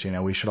diagrams.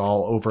 We should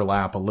all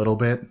overlap a little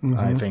bit.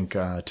 I think,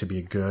 to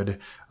be good.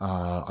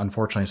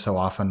 Unfortunately, so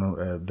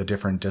often the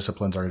different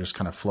disciplines are just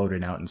kind of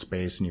floating out in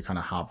space and you kind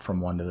of hop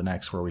from one to the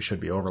next where we should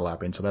be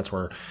overlapping. So that's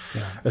where,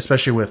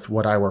 especially with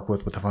what I work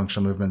with the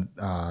functional movement,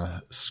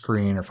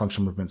 screen or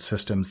functional movement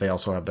systems, they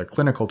also have their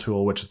clinical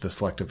tool, which is the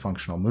selective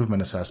functional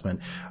movement assessment.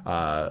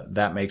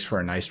 That makes for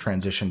a nice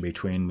transition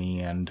between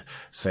me and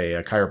say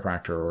a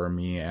chiropractor or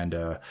me and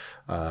a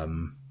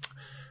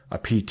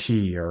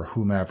PT or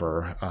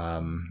whomever.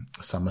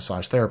 Some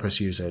massage therapists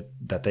use it,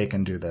 that they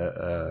can do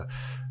the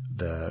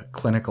the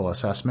clinical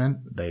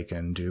assessment. They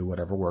can do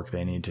whatever work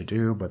they need to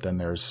do, but then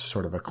there's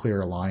sort of a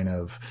clear line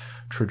of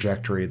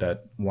trajectory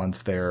that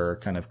once they're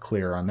kind of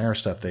clear on their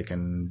stuff, they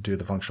can do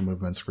the functional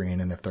movement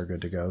screen. And if they're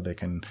good to go, they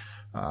can,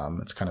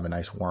 it's kind of a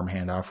nice warm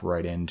handoff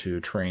right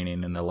into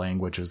training, and the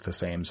language is the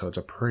same. So it's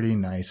a pretty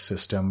nice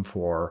system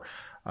for,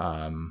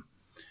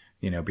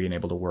 being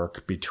able to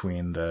work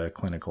between the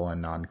clinical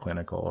and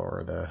non-clinical,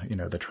 or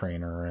the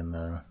trainer and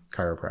the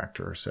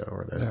chiropractor,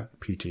 or the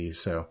PT.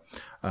 So,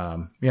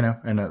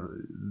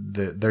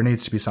 there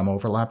needs to be some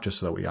overlap just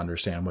so that we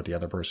understand what the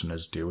other person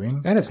is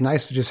doing. And it's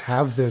nice to just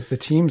have the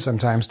team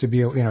sometimes to be,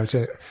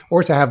 to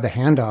have the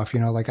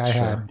handoff, like I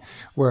had,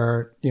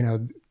 where,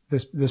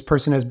 this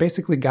person has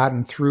basically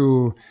gotten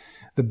through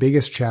the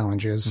biggest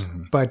challenges,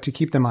 but to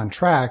keep them on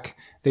track,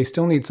 they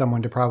still need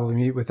someone to probably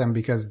meet with them,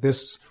 because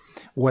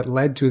what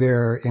led to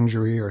their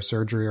injury or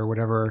surgery or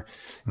whatever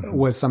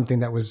was something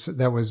that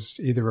was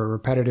either a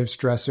repetitive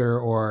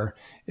stressor or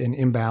an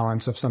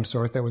imbalance of some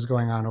sort that was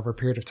going on over a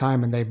period of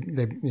time. And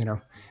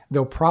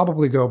they'll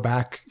probably go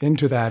back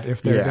into that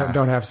if they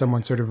don't have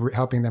someone sort of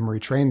helping them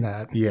retrain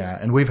that. Yeah.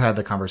 And we've had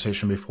the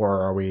conversation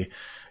before. Are we,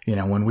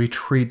 when we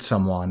treat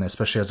someone,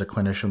 especially as a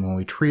clinician, when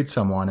we treat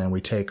someone and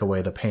we take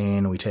away the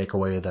pain, we take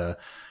away the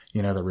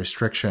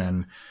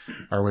restriction,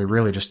 are we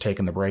really just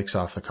taking the brakes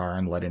off the car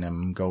and letting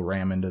him go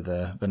ram into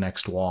the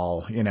next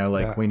wall?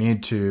 We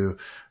need to,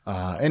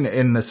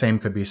 and the same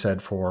could be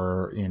said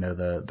for,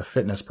 the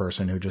fitness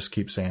person who just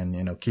keeps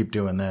saying, keep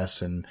doing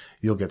this and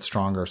you'll get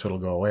stronger, so it'll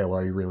go away. Well,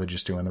 are you really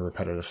just doing the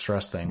repetitive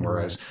stress thing?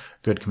 Whereas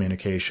good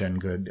communication,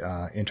 good,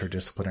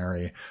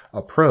 interdisciplinary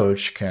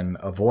approach can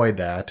avoid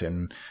that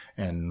and,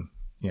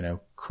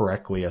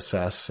 correctly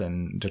assess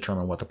and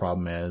determine what the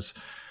problem is.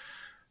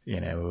 We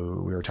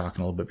were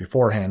talking a little bit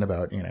beforehand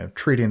about,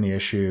 treating the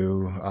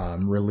issue,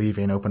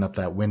 open up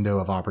that window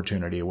of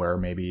opportunity where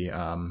maybe,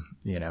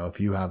 if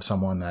we have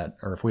someone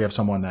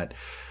that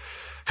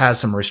has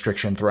some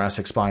restriction,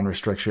 thoracic spine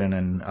restriction,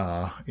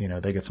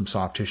 and, they get some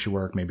soft tissue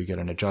work, maybe get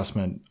an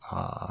adjustment.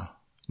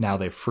 Now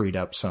they've freed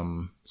up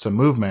some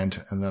movement,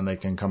 and then they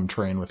can come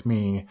train with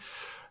me.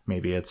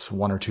 Maybe it's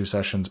 1 or 2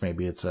 sessions.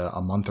 Maybe it's a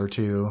month or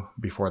 2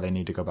 before they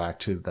need to go back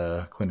to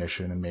the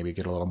clinician and maybe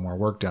get a little more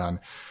work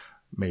done.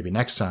 Maybe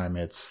next time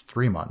it's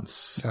 3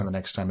 months, and the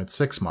next time it's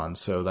 6 months.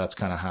 So that's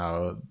kind of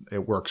how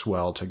it works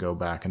well to go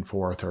back and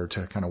forth, or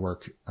to kind of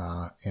work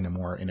in a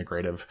more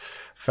integrative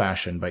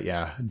fashion. But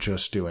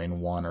just doing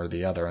one or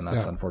the other, and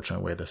that's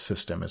unfortunately the way the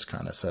system is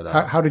kind of set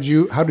up. How did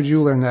you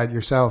learn that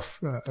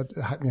yourself?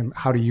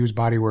 How to use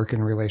body work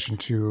in relation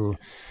to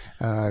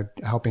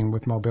helping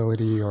with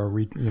mobility, or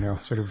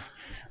sort of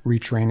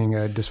retraining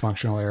a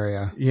dysfunctional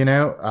area?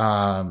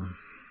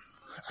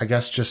 I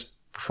guess just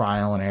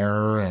trial and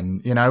error.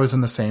 And, I was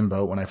in the same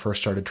boat when I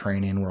first started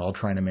training. We're all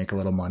trying to make a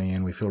little money,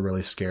 and we feel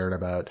really scared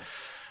about,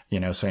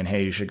 saying,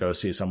 hey, you should go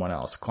see someone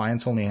else.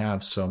 Clients only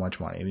have so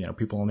much money.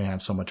 People only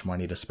have so much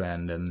money to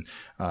spend.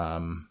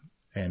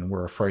 And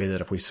we're afraid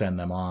that if we send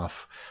them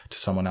off to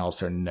someone else,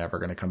 they're never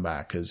going to come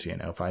back. Cause,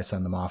 if I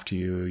send them off to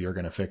you, you're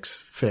going to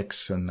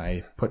fix, and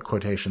I put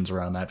quotations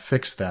around that,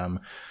 fix them.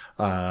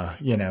 And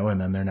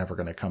then they're never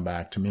going to come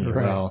back to me.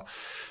 Right. Well,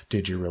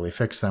 did you really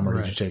fix them, or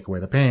did you take away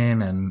the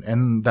pain?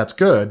 And that's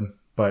good,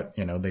 but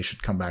they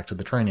should come back to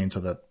the training so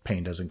that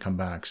pain doesn't come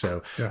back.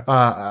 So,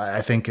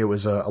 I think it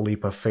was a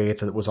leap of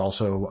faith. It was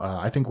also,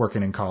 I think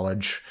working in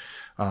college,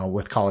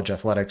 with college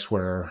athletics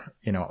where,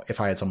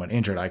 if I had someone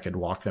injured, I could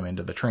walk them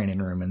into the training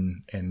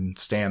room and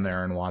stand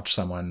there and watch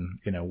someone,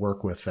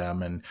 work with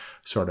them and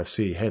sort of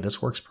see, hey,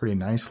 this works pretty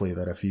nicely,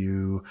 that if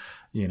you,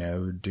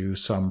 do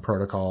some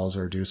protocols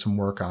or do some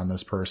work on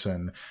this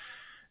person,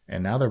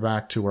 and now they're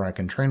back to where I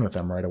can train with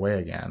them right away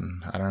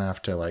again. I don't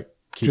have to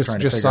keep trying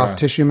to figure out. Just soft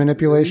tissue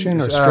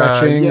manipulation or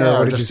stretching, or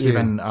what did you see?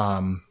 Even,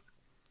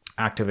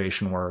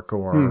 activation work,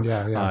 or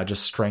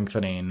just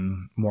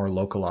strengthening more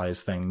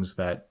localized things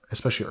that,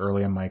 especially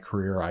early in my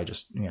career, I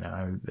just,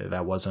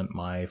 that wasn't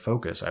my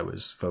focus. I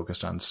was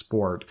focused on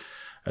sport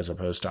as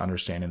opposed to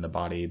understanding the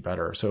body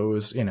better. So it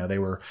was, they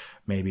were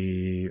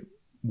maybe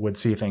would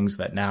see things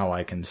that now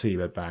I can see,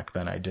 but back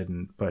then I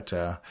didn't. But,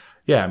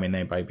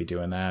 they might be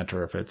doing that,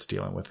 or if it's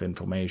dealing with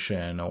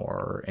inflammation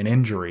or an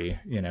injury,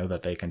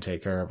 that they can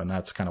take care of. And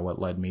that's kind of what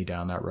led me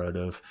down that road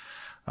of,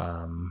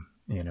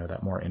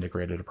 that more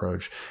integrated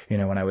approach.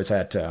 When I was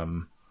at,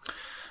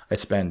 I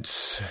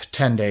spent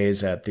 10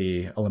 days at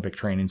the Olympic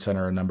Training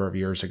Center a number of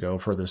years ago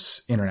for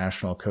this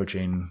international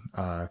coaching,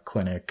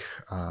 clinic,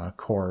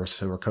 course.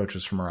 There were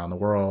coaches from around the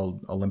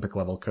world, Olympic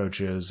level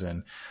coaches.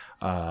 And,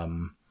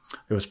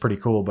 it was pretty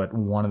cool. But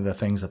one of the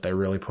things that they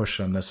really pushed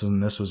on this,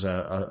 and this was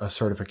a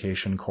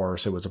certification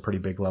course. It was a pretty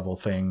big level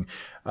thing,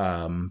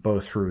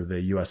 both through the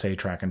USA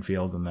track and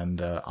field, and then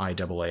the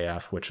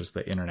IAAF, which is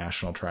the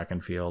international track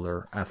and field,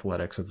 or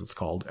athletics as it's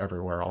called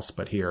everywhere else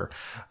but here.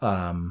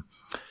 It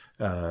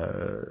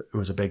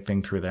was a big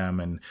thing through them.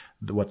 And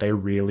what they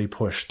really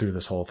pushed through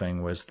this whole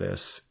thing was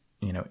this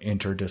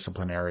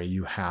interdisciplinary.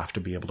 You have to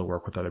be able to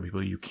work with other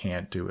people. You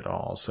can't do it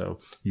all. So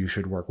you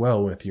should work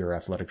well with your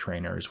athletic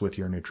trainers, with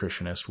your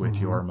nutritionist, with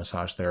your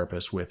massage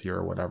therapist, with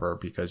your whatever,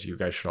 because you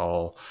guys should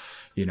all,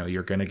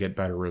 you're going to get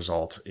better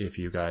results if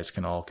you guys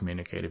can all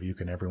communicate, if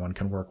everyone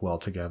can work well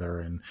together.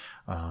 And,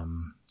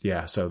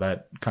 so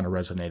that kind of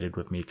resonated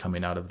with me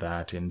coming out of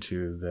that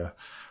into the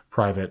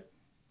private,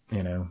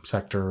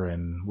 sector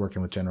and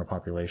working with general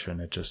population.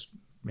 It just,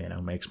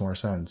 makes more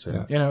sense.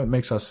 And, it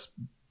makes us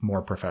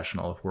more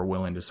professional if we're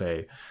willing to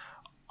say,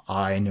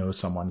 I know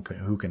someone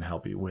who can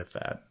help you with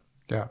that.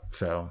 Yeah.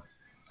 So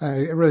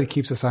it really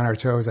keeps us on our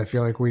toes. I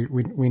feel like we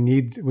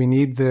need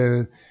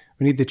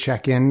the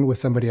check in with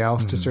somebody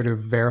else to sort of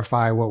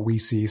verify what we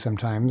see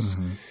sometimes.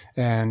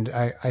 And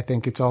I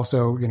think it's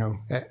also,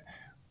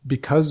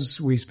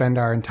 because we spend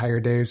our entire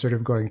day sort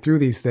of going through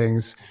these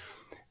things,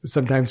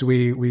 sometimes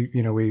we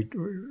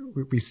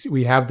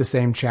have the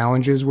same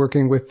challenges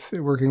working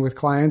with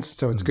clients.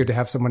 So it's good to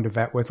have someone to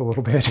vet with a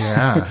little bit.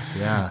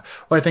 Yeah.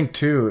 Well, I think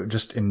too,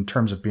 just in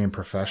terms of being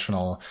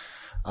professional,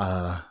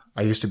 I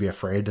used to be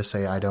afraid to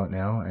say, I don't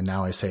know. And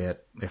now I say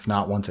it, if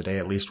not once a day,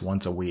 at least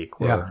once a week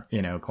where,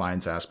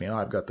 clients ask me,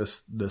 I've got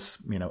this,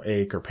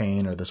 ache or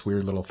pain or this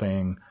weird little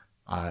thing.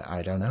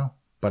 I don't know,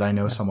 but I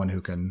know someone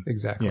who can,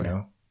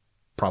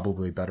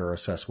 probably better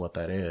assess what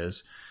that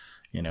is.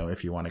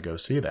 If you want to go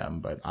see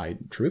them. But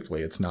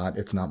truthfully, it's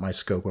not my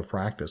scope of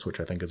practice, which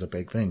I think is a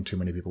big thing. Too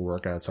many people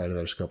work outside of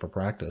their scope of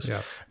practice.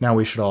 Yeah. Now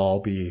we should all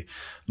be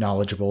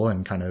knowledgeable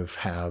and kind of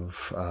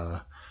have,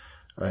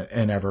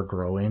 an ever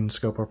growing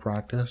scope of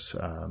practice.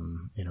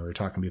 We were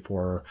talking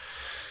before,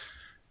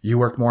 you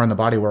worked more in the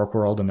bodywork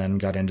world and then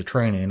got into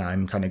training.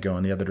 I'm kind of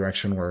going the other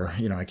direction where,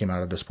 I came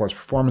out of the sports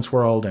performance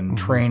world and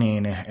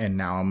training, and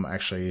now I'm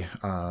actually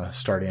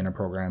starting a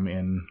program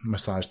in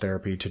massage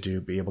therapy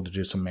to be able to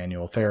do some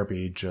manual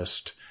therapy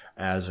just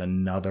as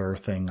another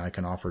thing I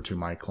can offer to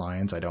my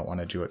clients. I don't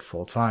want to do it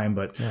full time,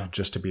 but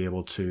just to be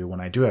able to,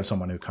 when I do have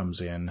someone who comes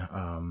in,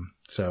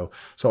 so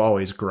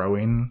always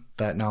growing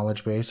that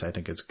knowledge base, I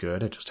think it's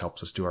good. It just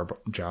helps us do our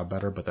job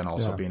better, but then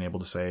also being able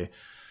to say,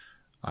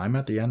 I'm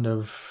at the end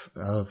of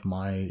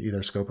my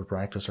either scope of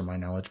practice or my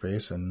knowledge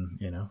base, and,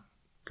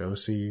 go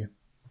see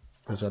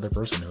this other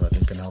person who I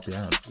think can help you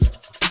out.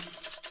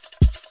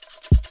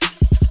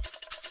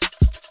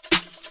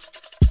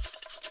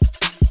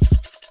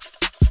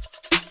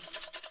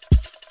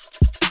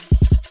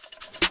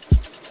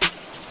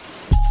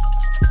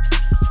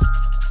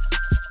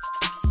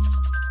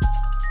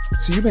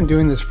 So you've been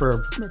doing this for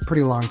a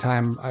pretty long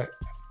time.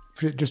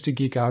 Just to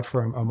geek out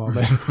for a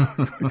moment,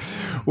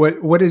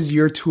 what is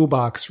your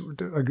toolbox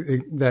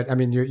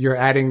you're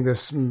adding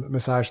this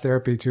massage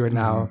therapy to it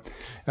now,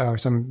 or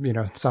some,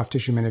 soft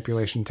tissue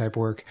manipulation type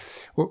work.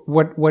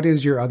 What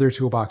is your other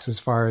toolbox as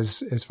far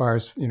as,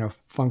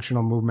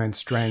 functional movement,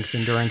 strength,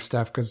 endurance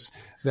stuff? Cause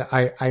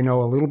I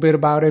know a little bit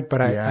about it,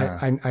 but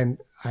I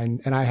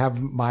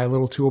have my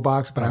little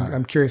toolbox, but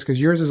I'm curious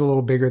because yours is a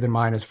little bigger than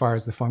mine as far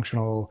as the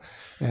functional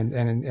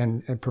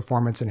and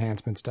performance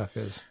enhancement stuff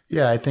is.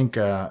 Yeah, I think,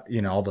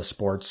 all the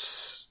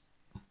sports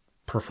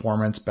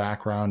performance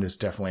background is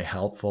definitely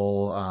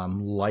helpful.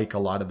 Like a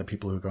lot of the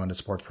people who go into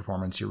sports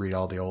performance, you read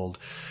all the old,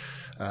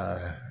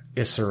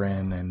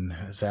 Isserin and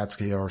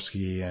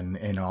Zatskiorsky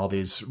and all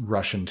these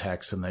Russian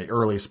texts and the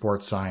early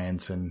sports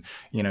science. And,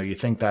 you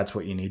think that's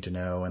what you need to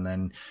know. And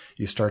then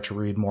you start to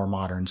read more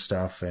modern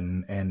stuff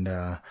and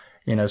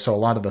so a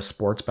lot of the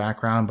sports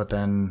background, but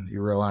then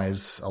you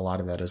realize a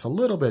lot of that is a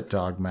little bit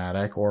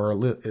dogmatic or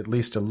at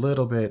least a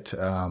little bit,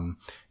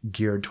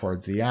 geared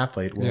towards the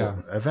athlete.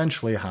 Well,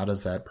 eventually, how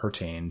does that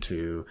pertain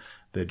to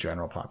the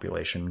general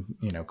population,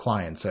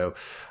 client? So,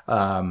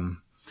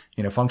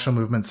 functional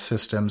movement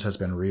systems has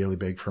been really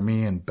big for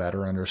me, and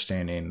better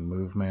understanding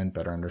movement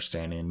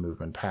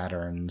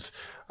patterns,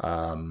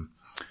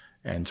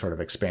 and sort of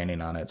expanding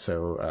on it.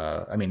 So,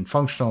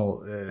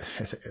 functional,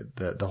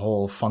 the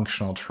whole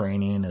functional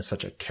training is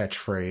such a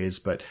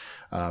catchphrase, but,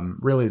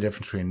 really the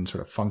difference between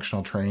sort of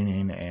functional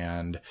training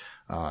and,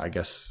 I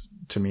guess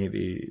to me,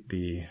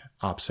 the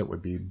opposite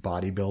would be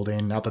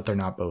bodybuilding. Not that they're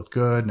not both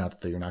good,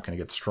 not that you're not going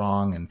to get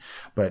strong,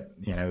 but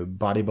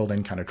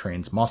bodybuilding kind of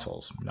trains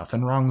muscles.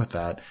 Nothing wrong with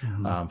that.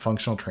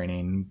 Functional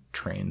training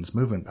trains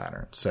movement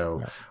patterns.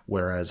 So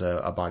whereas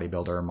a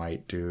bodybuilder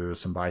might do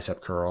some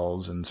bicep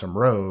curls and some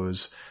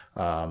rows,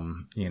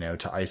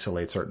 to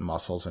isolate certain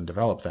muscles and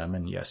develop them.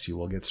 And yes, you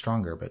will get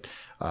stronger, but,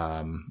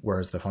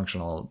 whereas the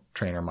functional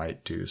trainer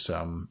might do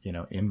some,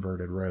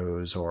 inverted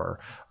rows or,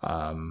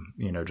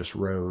 just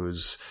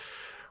rows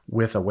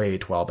with a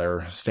weight while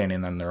they're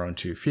standing on their own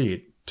 2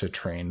 feet to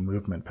train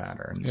movement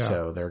patterns. Yeah.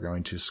 So they're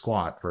going to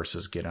squat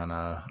versus get on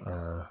a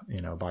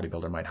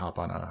bodybuilder might hop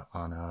on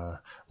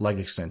a leg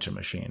extension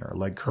machine or a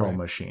leg curl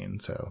machine.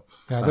 So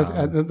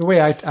the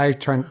way I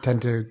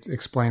tend to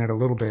explain it a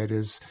little bit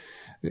is,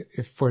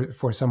 if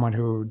for someone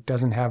who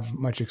doesn't have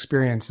much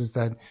experience, is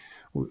that,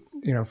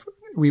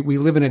 we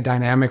live in a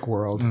dynamic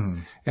world,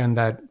 and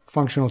that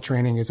functional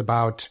training is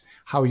about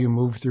how you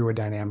move through a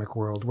dynamic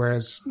world.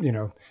 Whereas,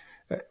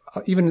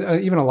 even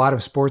a lot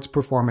of sports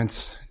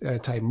performance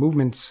type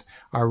movements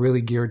are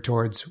really geared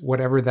towards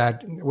whatever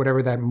that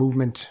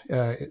movement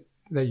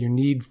that you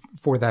need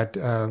for that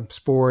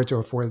sport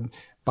or for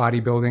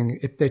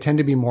bodybuilding. They tend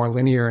to be more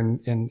linear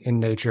in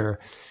nature.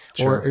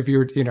 Sure. Or if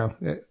you're,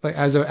 like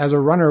as a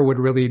runner would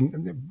really,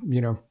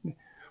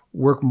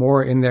 work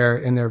more in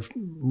their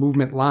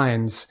movement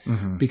lines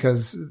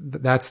because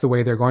that's the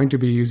way they're going to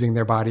be using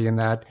their body in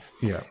that.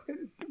 Yeah.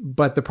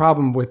 But the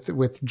problem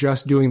with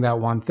just doing that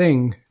one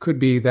thing could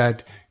be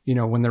that,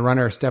 when the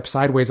runner steps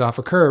sideways off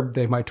a curb,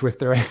 they might twist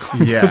their ankle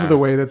because of the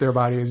way that their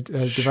body has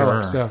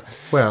developed. So,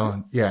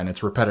 well, yeah, and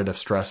it's repetitive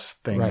stress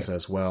things Right.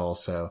 as well.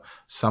 So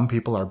some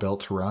people are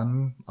built to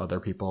run. Other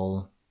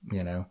people,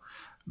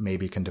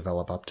 maybe can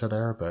develop up to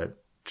there,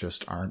 but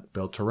just aren't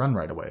built to run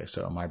right away.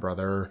 So my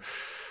brother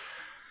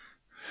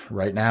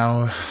right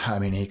now, I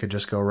mean, he could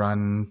just go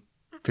run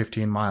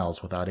 15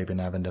 miles without even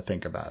having to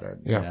think about it.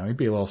 Yeah. He'd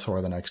be a little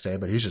sore the next day,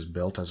 but he's just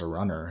built as a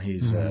runner.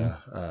 He's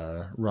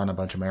run a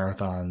bunch of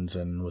marathons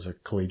and was a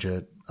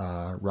collegiate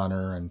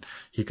runner, and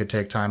he could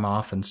take time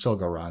off and still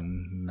go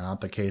run.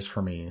 Not the case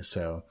for me.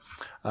 So,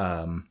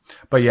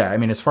 but yeah, I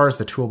mean, as far as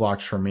the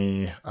toolbox for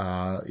me,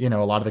 a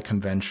lot of the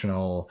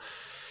conventional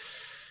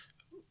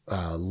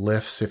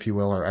lifts, if you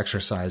will, or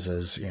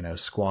exercises,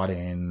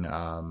 squatting,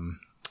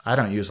 I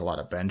don't use a lot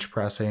of bench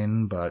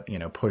pressing, but,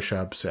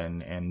 push-ups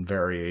and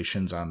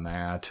variations on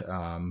that.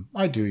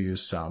 I do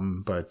use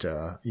some, but,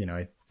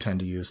 I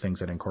tend to use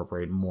things that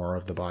incorporate more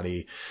of the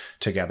body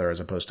together as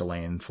opposed to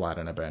laying flat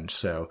on a bench.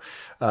 So,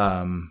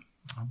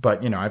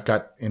 but, I've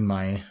got in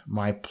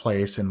my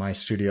place, in my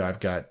studio, I've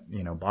got,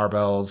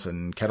 barbells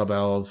and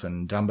kettlebells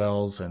and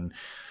dumbbells and,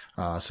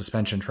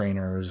 suspension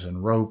trainers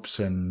and ropes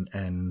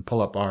and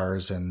pull-up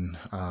bars. And,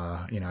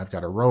 I've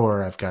got a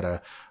rower, I've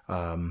got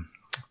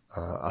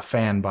a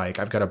fan bike.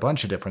 I've got a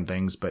bunch of different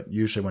things, but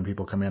usually when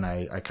people come in,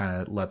 I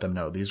kind of let them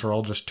know these are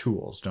all just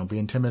tools. Don't be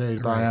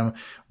intimidated by them.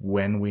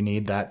 When we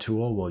need that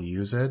tool, we'll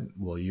use it.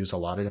 We'll use a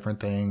lot of different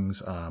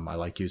things. I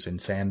like using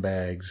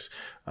sandbags,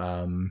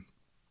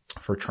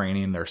 for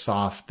training. They're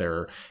soft.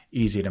 They're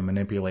easy to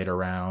manipulate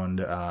around.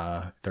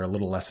 They're a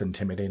little less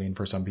intimidating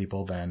for some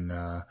people than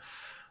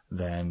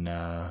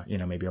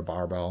maybe a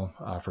barbell.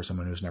 For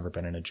someone who's never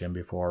been in a gym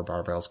before,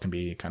 barbells can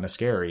be kind of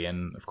scary.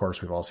 And of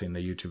course, we've all seen the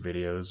YouTube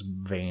videos,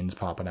 veins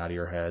popping out of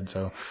your head.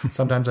 So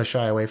sometimes I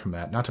shy away from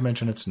that. Not to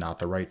mention it's not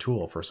the right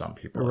tool for some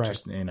people. Right.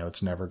 It's just,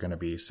 it's never going to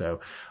be. So,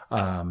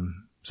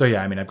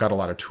 yeah, I mean, I've got a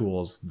lot of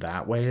tools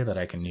that way that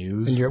I can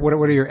use. And what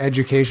are your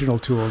educational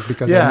tools?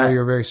 Because I know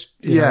you're very,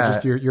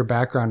 just your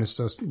background is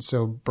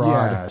so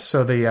broad. Yeah.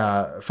 So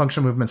the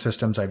functional movement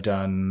systems I've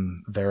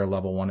done, they're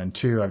level 1 and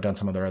 2. I've done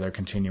some of their other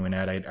continuing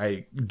ed.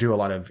 I do a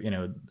lot of,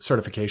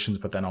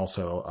 certifications, but then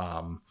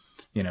also,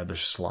 there's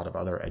just a lot of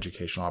other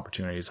educational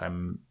opportunities.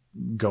 I'm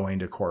going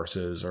to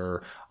courses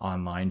or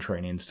online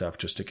training stuff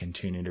just to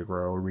continue to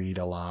grow, read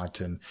a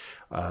lot. And,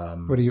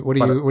 what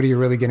are you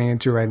really getting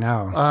into right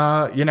now?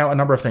 A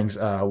number of things.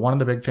 One of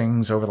the big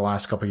things over the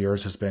last couple of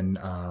years has been,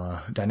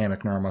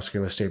 dynamic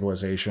neuromuscular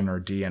stabilization, or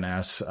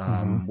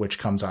DNS, which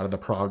comes out of the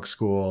Prague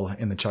school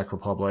in the Czech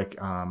Republic.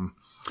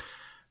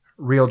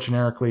 Real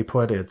generically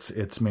put,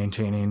 it's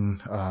maintaining,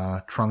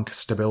 trunk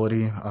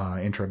stability,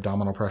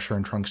 intra-abdominal pressure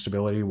and trunk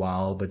stability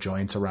while the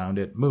joints around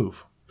it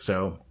move.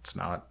 So it's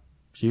not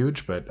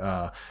huge, but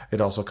it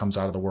also comes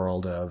out of the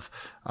world of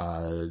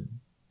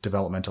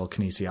developmental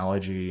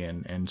kinesiology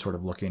and sort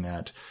of looking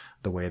at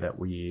the way that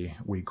we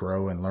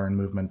grow and learn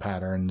movement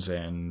patterns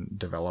and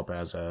develop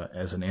as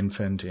an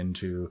infant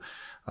into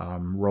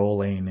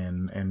rolling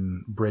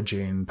and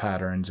bridging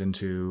patterns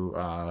into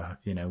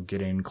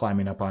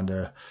climbing up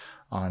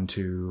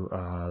onto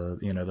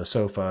the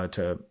sofa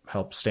to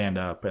help stand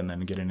up, and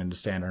then getting into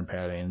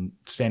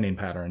standing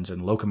patterns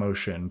and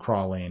locomotion,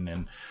 crawling,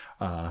 and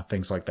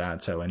things like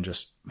that. So, and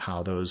just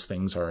how those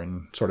things are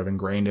sort of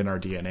ingrained in our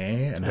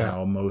DNA, and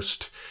how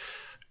most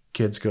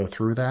kids go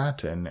through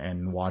that,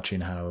 and watching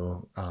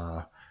how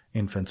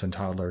infants and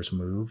toddlers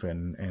move,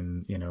 and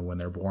when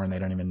they're born, they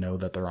don't even know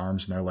that their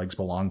arms and their legs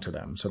belong to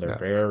them. So they're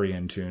very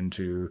in tune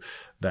to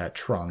that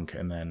trunk,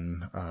 and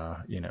then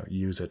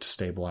use it to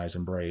stabilize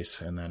and brace.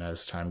 And then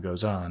as time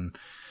goes on,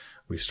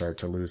 we start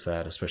to lose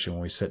that, especially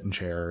when we sit in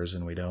chairs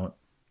and we don't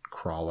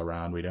crawl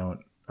around, we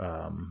don't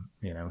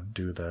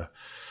do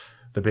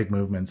the big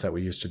movements that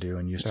we used to do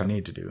and used to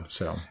need to do.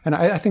 So, and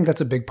I think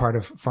that's a big part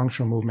of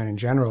functional movement in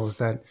general, is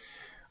that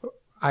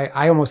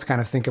I almost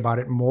kind of think about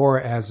it more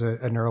as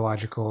a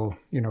neurological,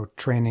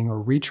 training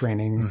or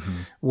retraining,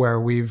 where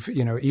we've,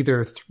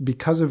 either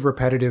because of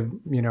repetitive,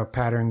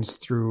 patterns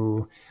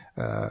through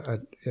a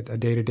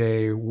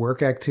day-to-day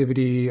work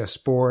activity, a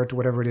sport,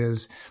 whatever it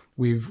is,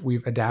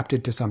 we've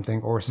adapted to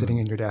something, or sitting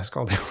in your desk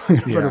all day long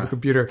in front of a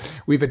computer.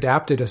 We've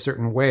adapted a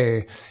certain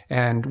way,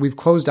 and we've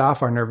closed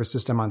off our nervous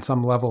system on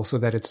some level so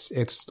that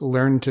it's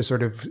learned to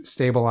sort of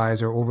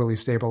stabilize or overly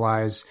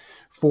stabilize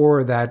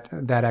for that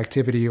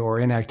activity or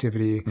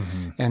inactivity.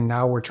 And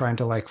now we're trying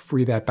to like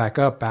free that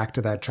back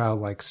to that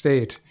childlike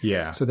state.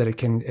 Yeah. So that it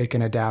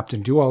can adapt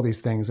and do all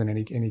these things in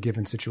any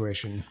given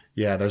situation.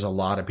 Yeah, there's a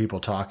lot of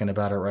people talking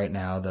about it right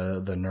now.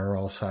 The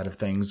neural side of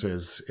things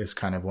is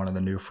kind of one of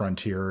the new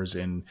frontiers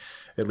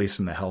at least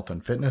in the health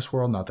and fitness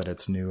world. Not that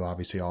it's new,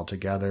 obviously,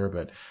 altogether,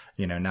 but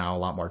now a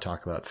lot more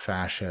talk about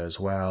fascia as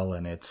well.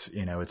 And it's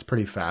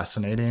pretty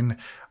fascinating.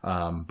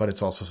 But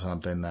it's also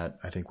something that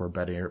I think we're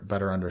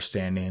better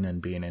understanding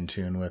and being in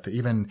tune with,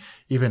 even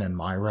in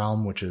my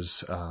realm, which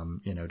is,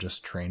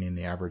 just training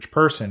the average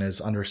person, is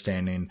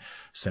understanding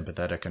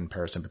sympathetic and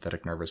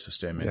parasympathetic nervous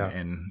system.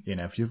 And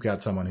if you've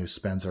got someone who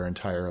spends their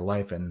entire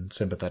life in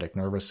sympathetic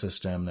nervous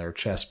system, they're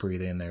chest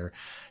breathing,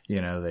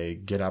 they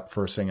get up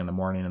first thing in the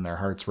morning and their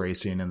heart's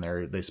racing, and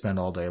they spend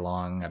all day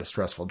long at a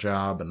stressful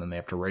job, and then they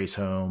have to race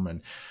home,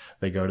 and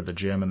they go to the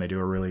gym and they do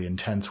a really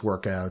intense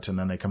workout, and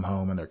then they come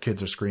home and their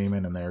kids are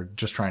screaming and they're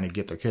just trying to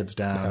get their kids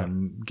down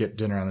and get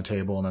dinner on the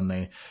table. And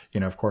then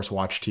they, of course,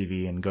 watch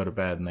TV and go to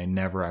bed, and they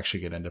never actually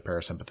get into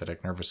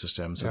parasympathetic nervous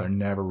system. So they're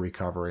never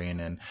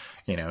recovering. And,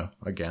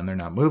 again, they're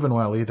not moving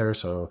well either.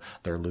 So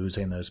they're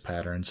losing those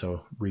patterns.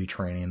 So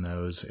retraining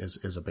those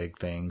is a big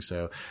thing.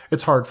 So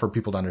it's hard for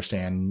people to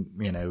understand,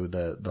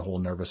 the whole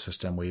nervous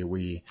system.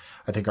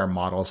 I think our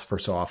models for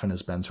so often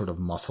has been sort of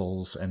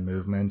muscles and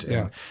movement.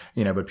 And,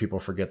 but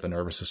people forget the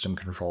nervous system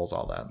controls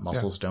all that.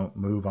 Muscles don't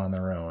move on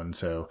their own.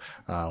 So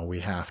we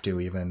have to,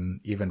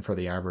 even for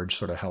the average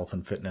sort of health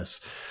and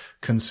fitness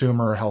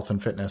consumer, health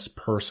and fitness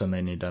person,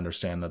 they need to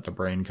understand that the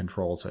brain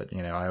controls it.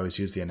 I always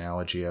use the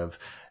analogy of,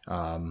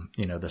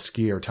 the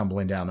skier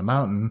tumbling down the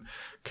mountain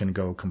can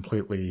go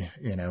completely,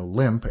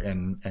 limp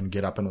and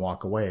get up and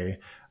walk away.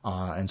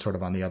 And sort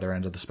of on the other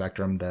end of the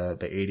spectrum, the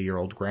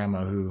 80-year-old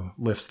grandma who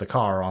lifts the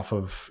car off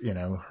of,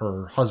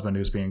 her husband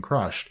who's being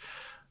crushed.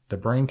 The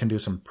brain can do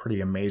some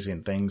pretty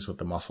amazing things with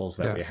the muscles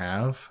that we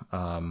have.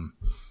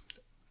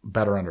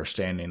 Better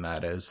understanding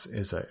that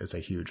is a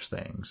huge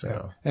thing.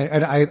 So,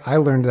 and I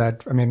learned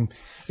that. I mean,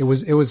 it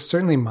was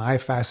certainly my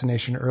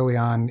fascination early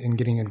on in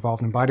getting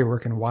involved in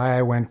bodywork, and why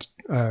I went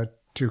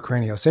to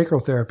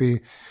craniosacral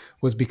therapy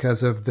was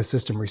because of the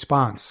system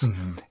response.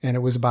 And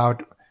it was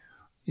about,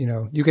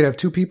 you could have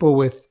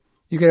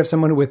you could have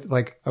someone with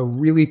like a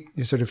really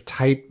sort of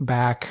tight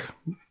back,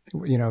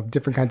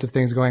 different kinds of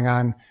things going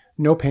on.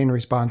 No pain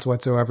response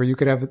whatsoever. You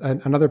could have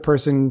another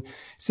person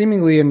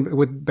seemingly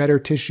with better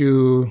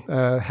tissue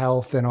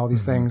health and all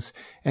these things,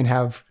 and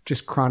have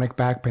just chronic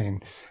back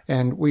pain.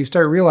 And what you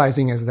start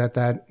realizing is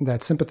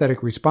that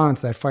sympathetic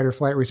response, that fight or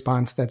flight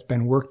response that's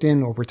been worked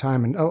in over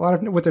time, and a lot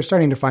of what they're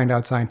starting to find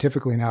out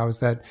scientifically now is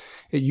that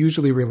it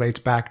usually relates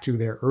back to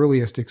their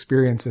earliest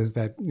experiences,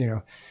 that,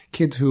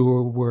 kids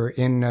who were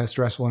in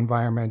stressful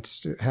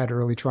environments, had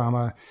early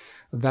trauma.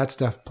 That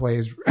stuff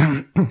plays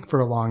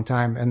for a long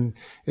time. And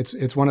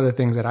it's one of the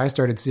things that I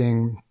started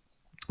seeing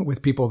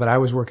with people that I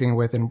was working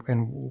with, and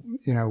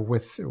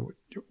with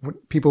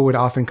people would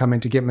often come in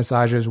to get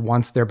massages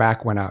once their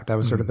back went out. That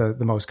was sort of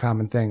the most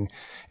common thing.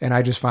 And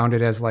I just found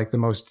it as like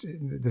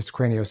this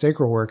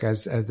craniosacral work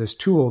as this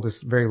tool,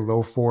 this very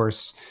low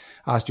force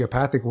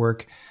osteopathic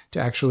work, to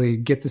actually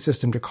get the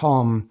system to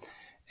calm.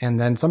 And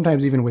then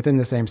sometimes even within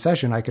the same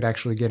session, I could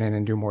actually get in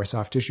and do more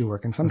soft tissue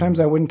work. And sometimes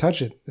I wouldn't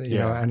touch it,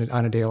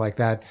 on a day like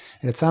that.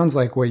 And it sounds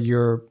like what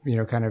you're,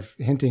 kind of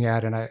hinting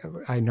at, and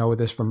I know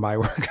this from my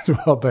work as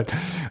well, but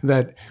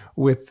that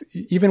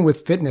even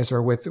with fitness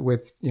or with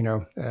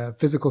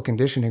physical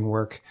conditioning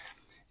work,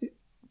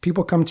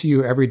 people come to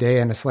you every day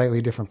in a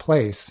slightly different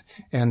place.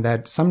 And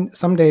that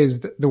some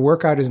days the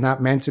workout is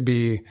not meant to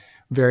be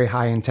very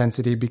high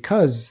intensity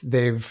because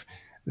they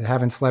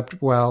haven't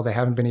slept well, they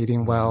haven't been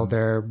eating well,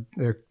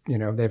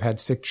 they've had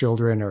sick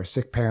children or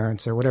sick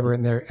parents or whatever,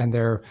 and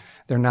they're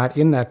not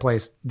in that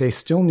place. They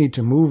still need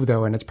to move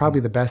though, and it's probably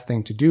the best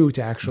thing to do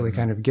to actually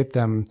kind of get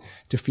them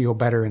to feel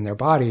better in their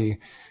body.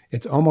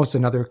 It's almost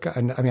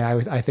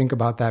I think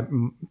about that,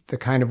 the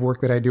kind of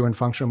work that I do in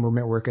functional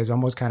movement work is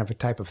almost kind of a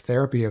type of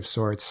therapy of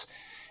sorts,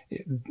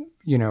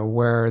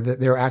 where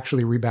they're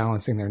actually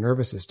rebalancing their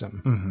nervous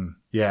system.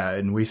 Yeah,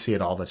 and we see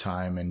it all the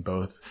time in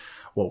both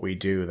what we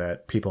do,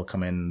 that people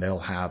come in, they'll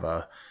have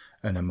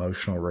an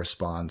emotional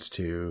response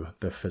to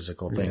the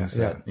physical things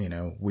that,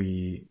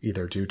 we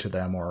either do to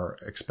them or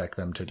expect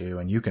them to do.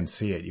 And you can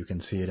see it. You can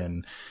see it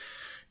in,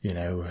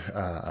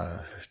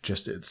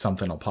 just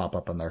something will pop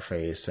up on their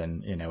face,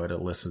 and, it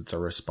elicits a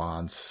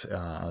response,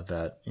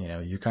 that,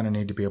 you kind of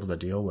need to be able to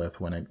deal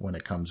with when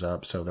it comes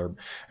up. So there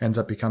ends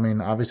up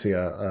becoming obviously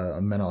a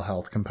mental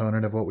health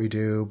component of what we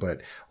do,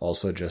 but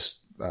also just,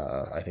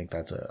 I think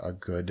that's a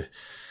good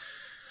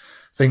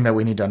thing that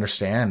we need to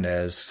understand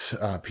as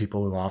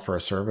people who offer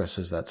a service,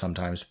 is that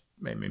sometimes,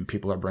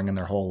 people are bringing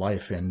their whole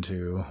life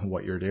into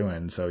what you're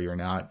doing. So you're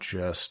not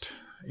just,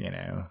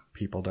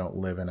 people don't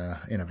live in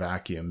a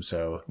vacuum.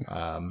 So,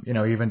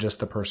 even just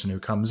the person who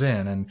comes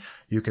in, and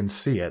you can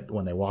see it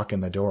when they walk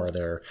in the door,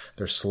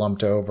 they're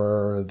slumped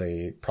over.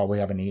 They probably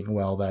haven't eaten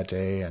well that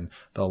day. And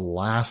the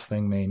last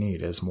thing they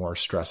need is more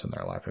stress in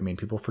their life. I mean,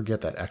 people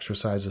forget that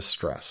exercise is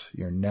stress.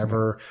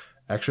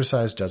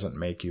 Exercise doesn't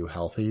make you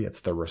healthy.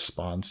 It's the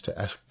response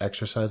to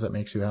exercise that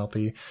makes you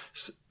healthy.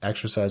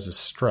 Exercise is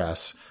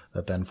stress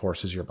that then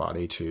forces your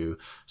body to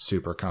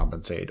super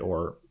compensate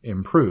or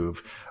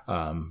improve.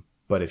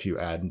 But if you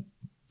add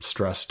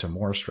stress to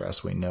more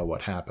stress, we know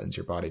what happens.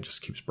 Your body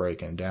just keeps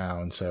breaking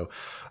down. So,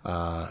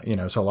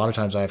 so a lot of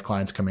times I have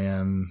clients come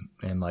in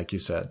and, like you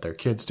said, their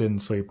kids didn't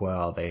sleep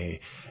well. They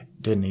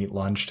didn't eat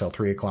lunch till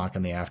 3:00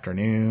 in the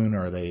afternoon,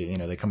 or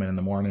they come in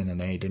the morning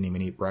and they didn't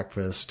even eat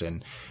breakfast.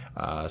 And,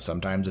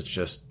 sometimes it's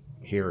just,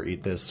 here,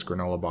 eat this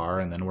granola bar.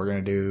 And then we're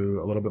going to do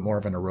a little bit more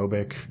of an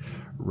aerobic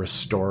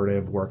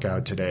restorative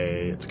workout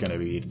today. It's going to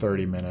be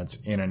 30 minutes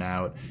in and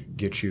out,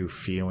 get you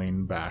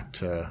feeling back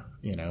to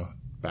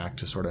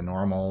sort of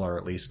normal, or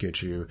at least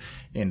get you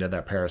into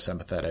that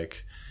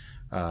parasympathetic,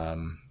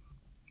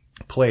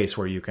 place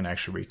where you can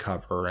actually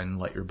recover and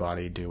let your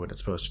body do what it's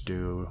supposed to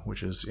do,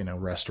 which is,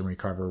 rest and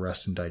recover,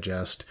 rest and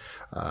digest.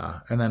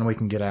 And then we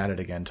can get at it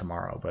again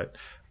tomorrow. But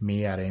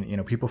me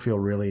adding, people feel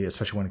really,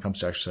 especially when it comes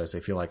to exercise, they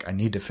feel like, I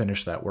need to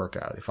finish that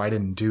workout. If I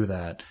didn't do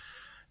that,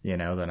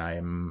 then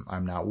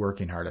I'm not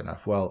working hard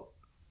enough. Well,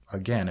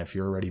 again, if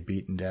you're already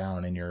beaten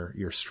down and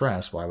you're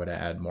stressed, why would I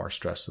add more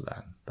stress to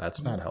that?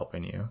 That's not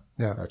helping you.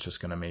 Yeah. That's just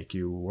going to make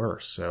you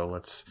worse. So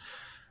let's,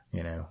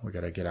 we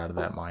got to get out of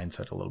that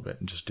mindset a little bit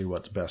and just do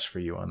what's best for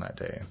you on that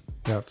day.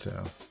 Yep.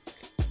 So.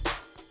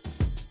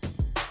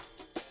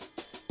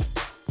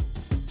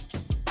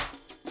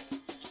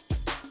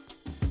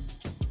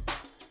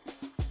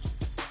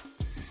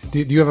 Do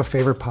you have a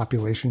favorite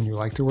population you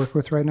like to work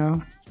with right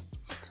now?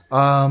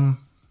 I'm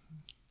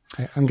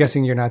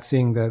guessing you're not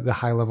seeing the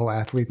high level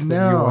athletes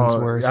that you once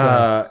were.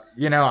 So.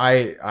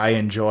 I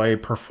enjoy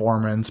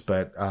performance,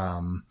 but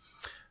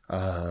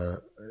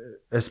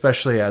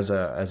especially as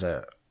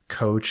a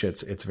coach,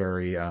 it's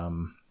very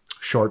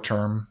short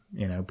term.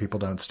 People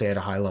don't stay at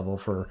a high level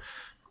for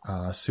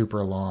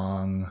super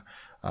long.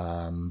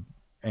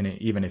 And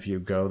even if you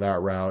go that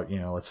route,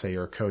 let's say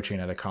you're coaching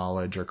at a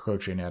college or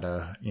coaching at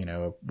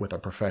with a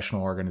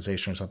professional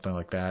organization or something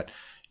like that,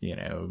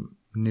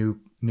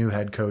 new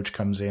head coach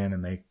comes in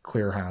and they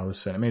clear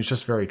house. And I mean, it's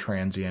just very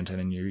transient,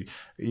 and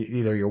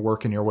either you're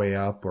working your way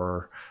up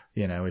or,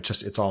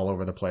 it's all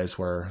over the place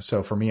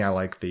so for me, I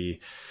like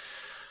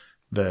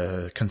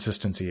the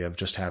consistency of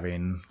just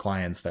having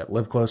clients that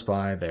live close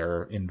by.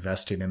 They're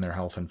investing in their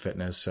health and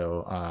fitness.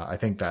 So, I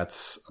think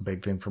that's a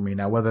big thing for me.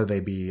 Now, whether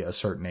they be a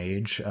certain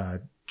age,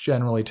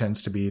 generally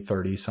tends to be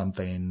 30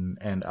 something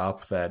and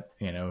up that,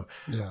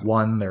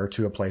 one, they're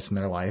to a place in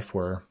their life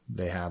where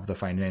they have the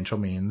financial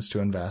means to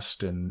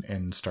invest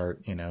and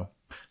start,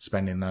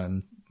 spending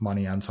the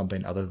money on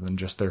something other than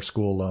just their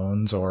school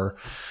loans or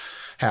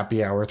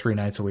happy hour 3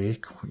 nights a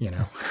week,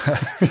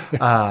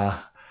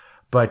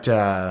 but,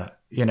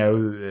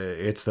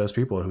 it's those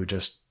people who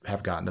just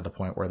have gotten to the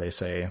point where they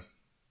say,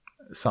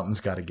 something's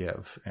got to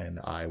give, and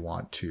I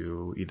want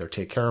to either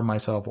take care of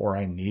myself or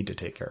I need to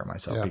take care of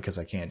myself because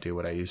I can't do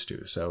what I used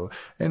to. So,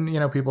 and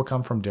people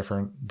come from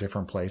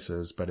different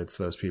places, but it's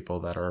those people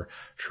that are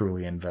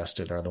truly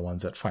invested are the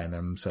ones that find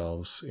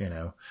themselves,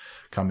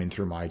 coming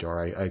through my door.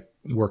 I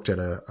worked at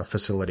a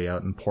facility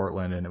out in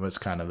Portland, and it was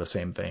kind of the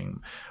same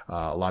thing.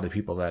 A lot of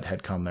people that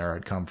had come there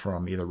had come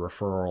from either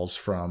referrals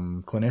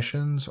from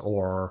clinicians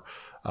or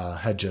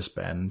had just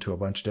been to a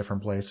bunch of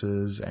different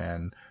places,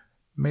 and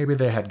maybe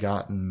they had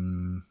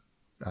gotten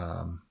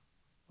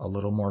a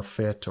little more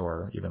fit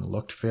or even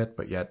looked fit,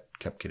 but yet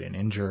kept getting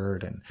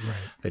injured. And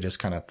they just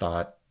kind of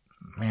thought,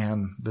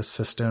 man, this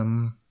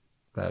system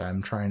that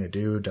I'm trying to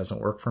do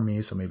doesn't work for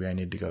me. So maybe I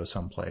need to go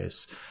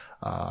someplace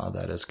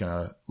that is going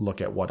to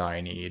look at what I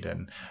need.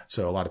 And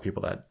so a lot of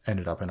people that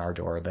ended up in our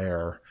door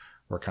there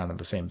were kind of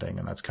the same thing.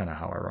 And that's kind of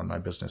how I run my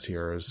business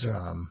here is,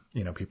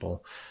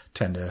 people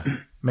tend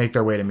to make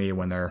their way to me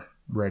when they're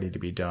ready to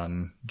be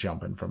done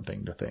jumping from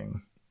thing to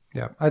thing.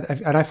 Yeah.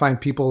 And I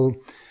find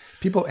people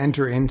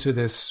enter into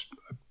this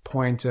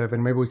point of,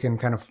 and maybe we can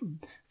kind of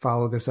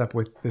follow this up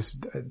with this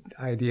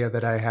idea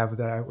that I have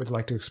that I would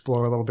like to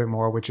explore a little bit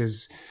more, which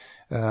is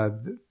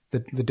the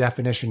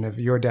definition of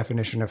your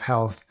definition of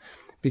health,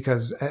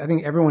 because I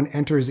think everyone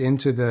enters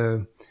into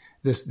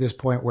this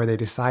point where they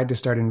decide to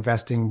start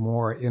investing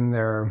more in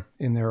their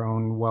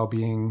own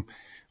well-being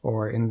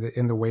or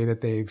in the way that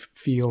they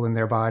feel in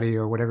their body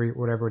or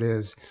whatever it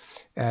is.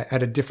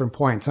 At a different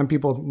point. Some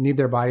people need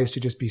their bodies to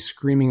just be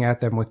screaming at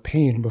them with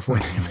pain before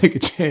they make a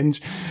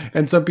change.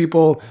 And some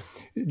people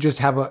just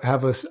have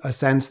a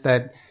sense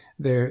that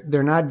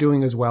they're not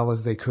doing as well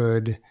as they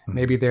could.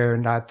 Maybe they're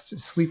not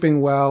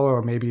sleeping well,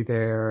 or maybe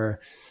they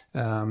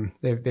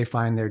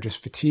find they're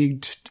just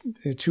fatigued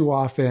too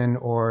often,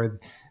 or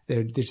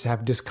they just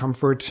have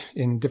discomfort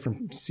in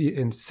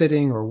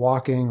sitting or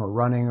walking or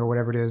running or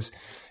whatever it is.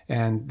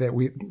 and that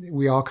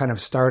we all kind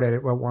of started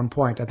at one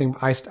point. I think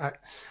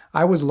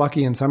I was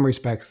lucky in some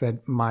respects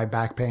that my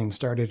back pain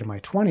started in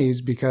my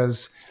 20s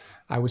because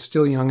I was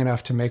still young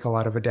enough to make a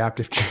lot of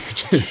adaptive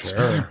changes.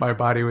 Sure. My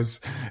body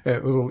was a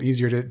little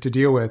easier to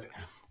deal with.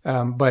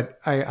 But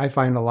I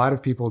find a lot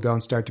of people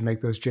don't start to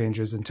make those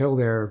changes until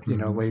they're,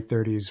 late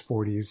 30s,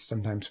 40s,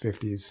 sometimes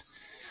 50s.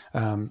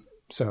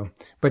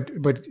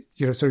 But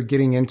sort of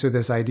getting into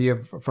this idea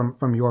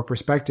from your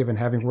perspective and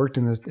having worked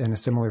in a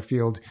similar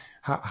field,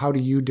 how do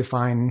you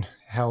define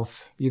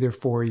health either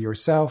for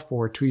yourself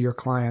or to your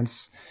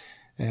clients?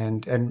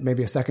 And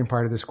maybe a second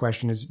part of this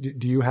question is,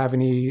 do you have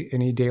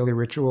any daily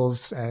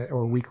rituals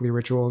or weekly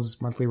rituals,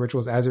 monthly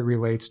rituals as it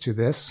relates to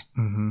this?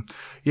 Mm-hmm.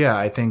 Yeah,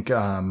 I think,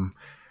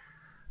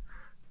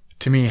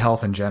 to me,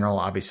 health in general,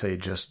 obviously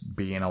just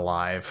being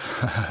alive,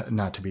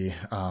 not to be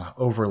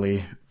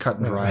overly cut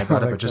and dry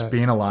about it, but just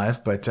being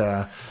alive. But,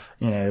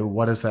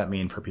 what does that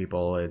mean for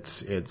people?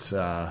 It's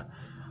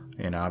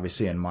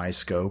obviously in my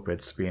scope,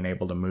 it's being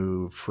able to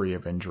move free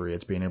of injury.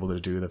 It's being able to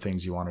do the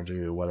things you want to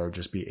do, whether it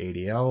just be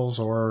ADLs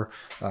or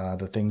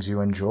the things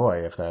you enjoy,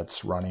 if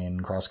that's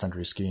running,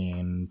 cross-country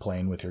skiing,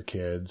 playing with your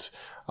kids.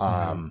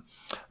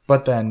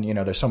 But then,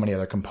 there's so many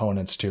other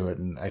components to it.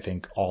 And I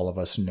think all of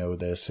us know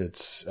this.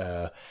 It's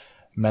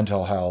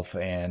mental health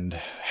and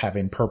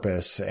having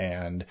purpose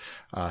and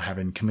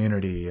having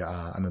community.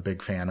 I'm a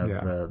big fan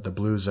of the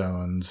Blue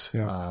Zones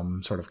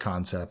sort of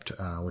concept,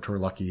 which we're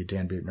lucky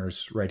Dan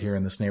Buettner's right here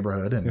in this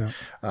neighborhood and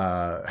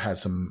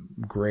has some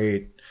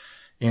great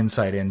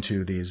insight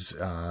into these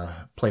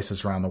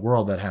places around the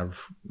world that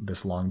have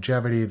this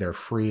longevity. They're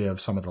free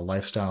of some of the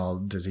lifestyle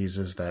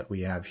diseases that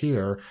we have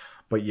here,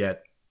 but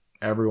yet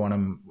every one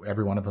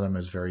of them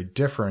is very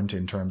different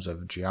in terms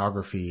of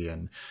geography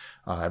and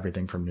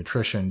everything from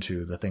nutrition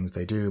to the things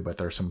they do, but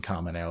there's some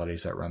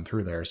commonalities that run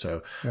through there.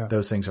 So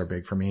those things are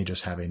big for me,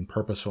 just having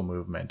purposeful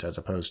movement as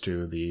opposed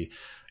to the,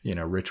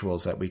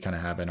 rituals that we kind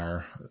of have in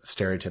our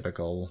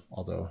stereotypical,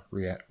 although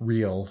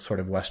real sort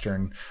of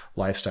Western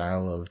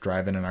lifestyle of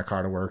driving in our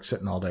car to work,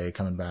 sitting all day,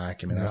 coming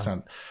back. I mean, that's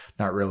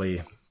not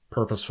really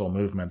purposeful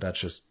movement. That's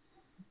just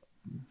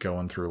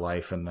going through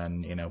life and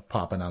then,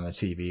 popping on the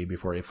TV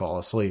before you fall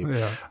asleep.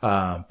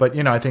 But,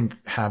 I think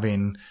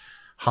having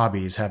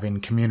hobbies,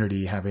 having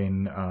community,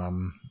 having,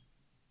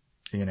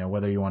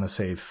 whether you want to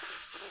say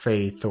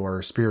faith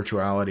or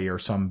spirituality or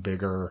some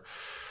bigger,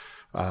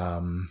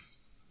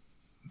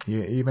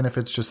 even if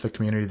it's just the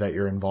community that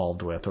you're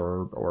involved with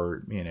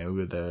or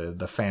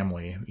the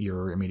family,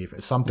 your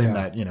immediate, something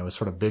that, is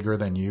sort of bigger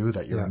than you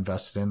that you're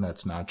invested in.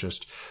 That's not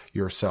just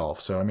yourself.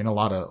 So, I mean, a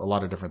lot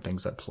of different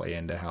things that play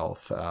into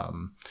health,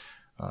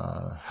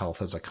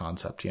 health as a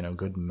concept,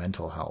 good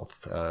mental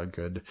health,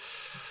 good,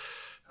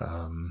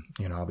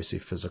 obviously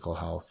physical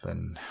health.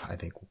 And I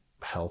think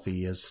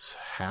healthy is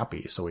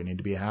happy. So we need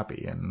to be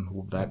happy.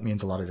 And that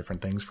means a lot of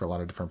different things for a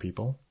lot of different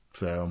people.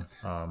 So,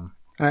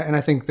 and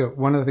I think that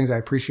one of the things I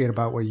appreciate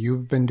about what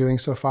you've been doing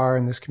so far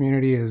in this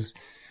community is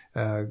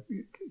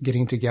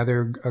getting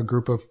together a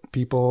group of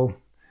people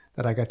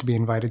that I got to be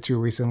invited to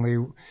recently,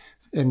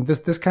 and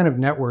this kind of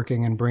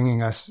networking and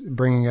bringing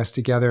us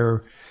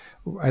together.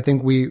 I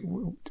think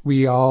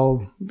we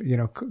all,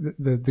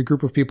 the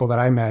group of people that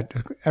I met,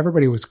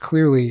 everybody was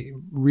clearly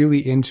really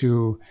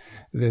into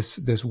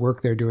this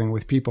work they're doing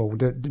with people.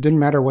 It didn't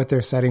matter what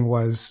their setting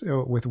was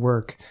with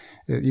work.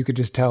 You could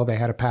just tell they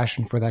had a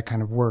passion for that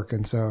kind of work.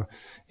 And so,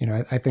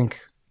 I think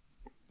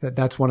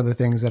that's one of the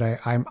things that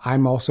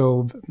I'm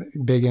also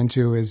big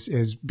into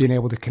is being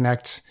able to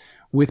connect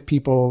with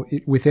people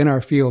within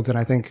our fields. And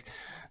I think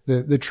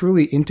the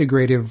truly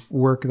integrative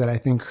work that I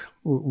think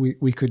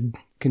we could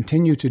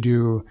continue to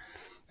do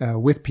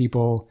with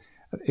people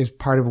is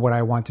part of what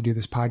I want to do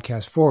this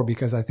podcast for,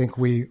 because I think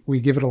we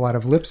give it a lot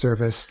of lip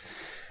service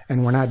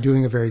and we're not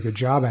doing a very good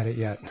job at it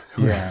yet.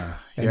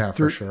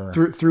 For sure.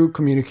 Through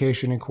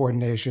communication and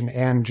coordination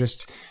and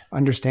just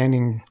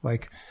understanding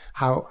like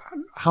how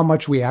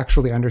much we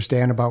actually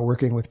understand about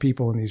working with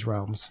people in these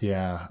realms.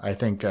 Yeah. I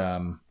think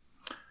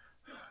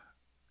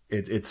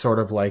it's sort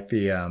of like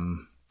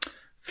the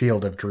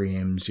field of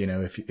dreams,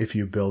 if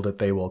you build it,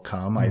 they will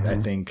come. Mm-hmm.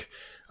 I think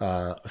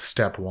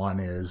step one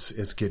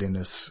is getting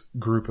this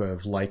group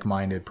of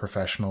like-minded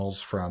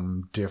professionals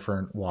from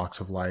different walks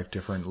of life,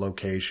 different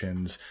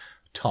locations,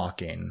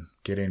 talking,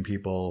 getting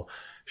people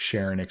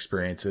sharing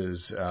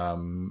experiences,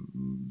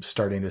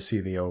 starting to see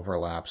the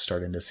overlap,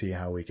 starting to see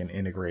how we can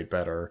integrate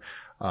better.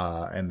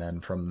 And then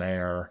from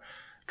there,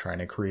 trying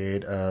to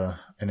create an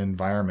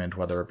environment,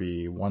 whether it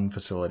be one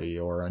facility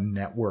or a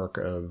network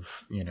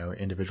of,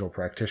 individual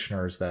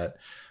practitioners that,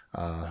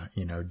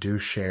 do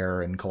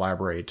share and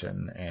collaborate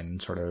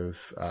and sort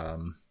of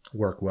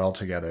work well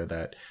together,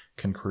 that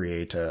can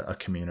create a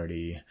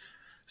community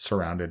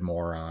surrounded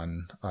more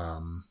on,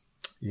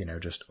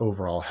 just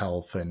overall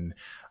health. And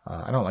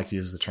I don't like to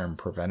use the term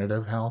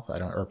preventative health.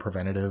 or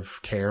preventative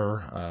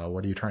care.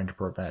 What are you trying to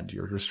prevent?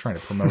 You're just trying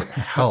to promote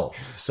health.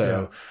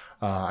 So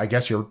I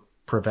guess you're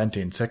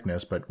preventing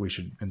sickness, but we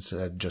should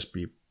instead just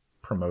be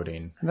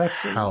promoting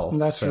that's health.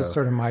 That's just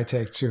sort of my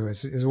take too.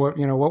 Is what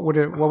what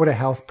would a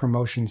health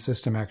promotion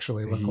system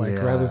actually look like,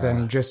 rather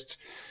than just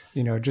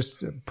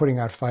putting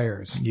out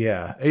fires?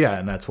 Yeah,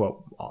 and that's what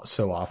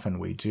so often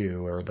we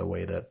do, or the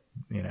way that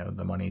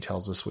the money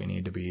tells us we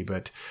need to be.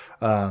 But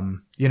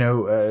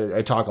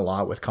I talk a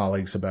lot with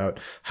colleagues about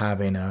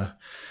having a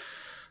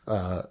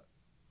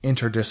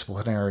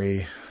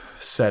interdisciplinary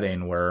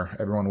setting where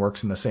everyone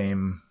works in the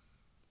same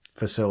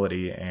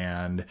facility,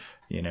 and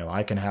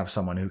I can have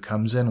someone who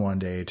comes in one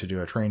day to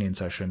do a training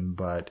session,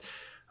 but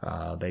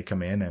they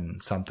come in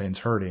and something's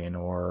hurting,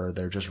 or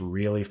they're just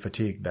really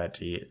fatigued that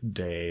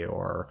day,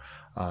 or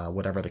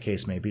whatever the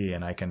case may be.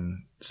 And I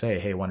can say,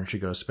 hey, why don't you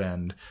go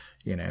spend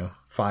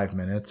 5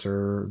 minutes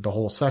or the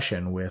whole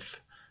session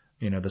with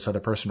this other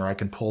person, or I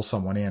can pull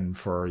someone in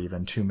for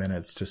even 2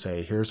 minutes to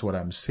say, here's what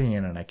I'm seeing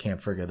and I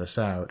can't figure this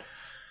out.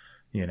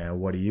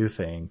 What do you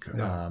think?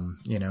 Yeah.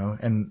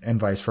 And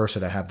vice versa,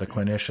 to have the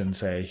clinician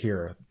say,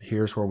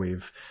 here's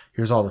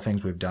all the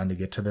things we've done to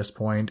get to this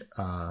point.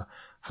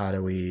 How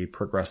do we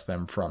progress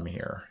them from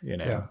here?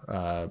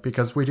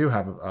 Because we do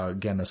have,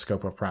 again, the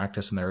scope of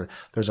practice, and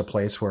there's a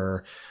place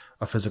where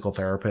a physical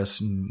therapist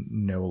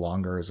no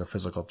longer is a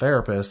physical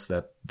therapist,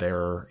 that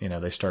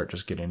they start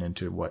just getting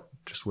into what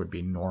just would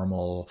be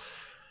normal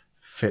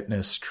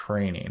fitness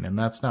training, and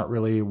that's not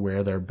really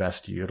where they're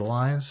best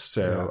utilized.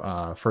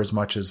 So for as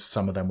much as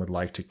some of them would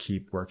like to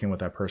keep working with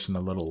that person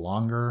a little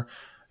longer,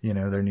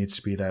 there needs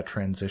to be that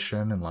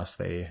transition, unless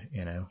they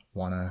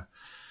want to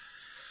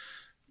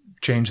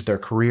change their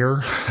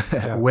career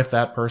with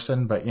that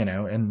person. But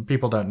and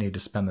people don't need to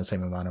spend the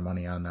same amount of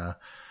money on a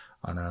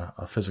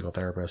physical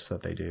therapist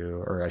that they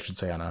do, or I should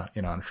say on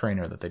a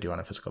trainer that they do on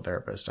a physical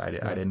therapist. I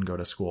didn't go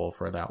to school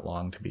for that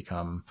long to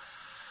become,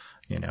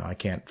 I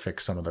can't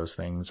fix some of those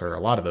things, or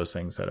a lot of those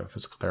things, that a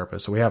physical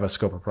therapist. So we have a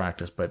scope of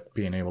practice, but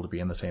being able to be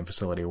in the same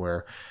facility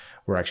where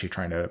we're actually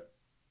trying to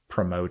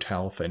promote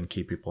health and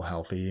keep people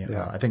healthy.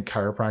 Yeah. I think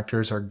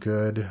chiropractors are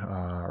good,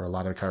 or a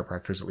lot of the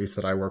chiropractors, at least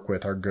that I work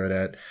with, are good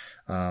at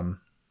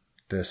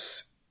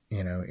this,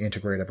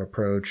 integrative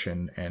approach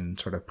and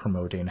sort of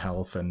promoting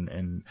health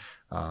and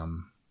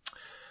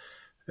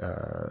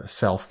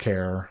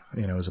self-care,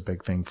 is a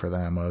big thing for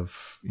them,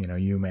 of,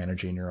 you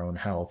managing your own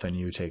health and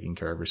you taking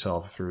care of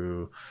yourself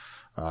through,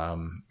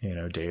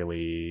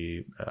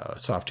 daily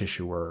soft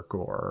tissue work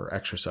or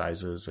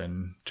exercises,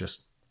 and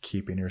just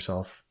keeping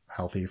yourself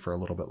healthy for a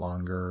little bit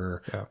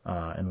longer. Yeah.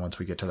 And once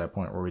we get to that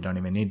point where we don't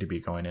even need to be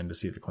going in to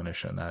see the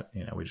clinician, that,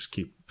 we just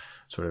keep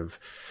sort of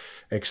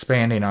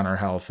expanding on our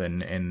health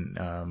and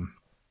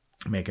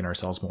making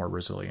ourselves more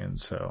resilient.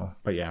 So,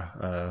 but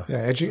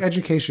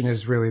education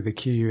is really the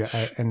key.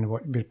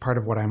 And part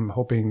of what I'm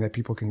hoping that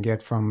people can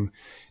get from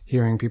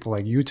hearing people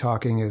like you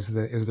talking is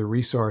the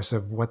resource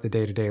of what the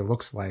day-to-day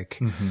looks like.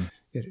 Mm-hmm.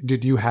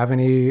 Did you have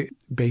any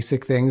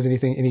basic things, any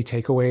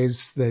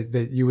takeaways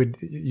that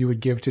you would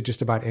give to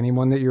just about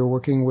anyone that you're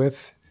working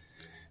with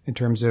in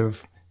terms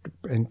of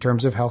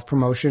health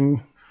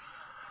promotion,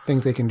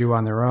 things they can do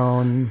on their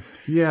own?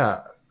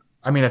 Yeah.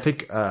 I mean, I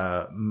think,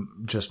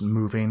 just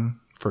moving,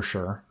 for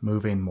sure.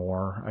 Moving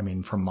more. I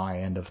mean, from my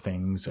end of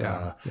things,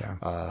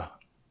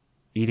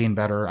 eating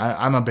better.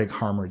 I'm a big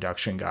harm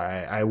reduction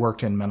guy. I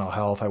worked in mental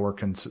health. I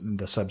worked in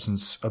the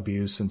substance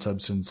abuse and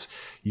substance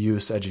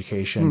use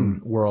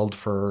education world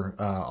for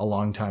a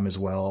long time as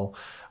well,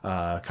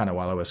 kind of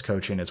while I was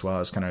coaching, as well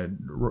as kind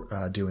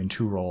of doing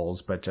two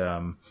roles. But,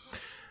 and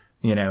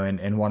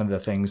one of the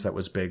things that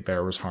was big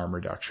there was harm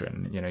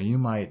reduction. You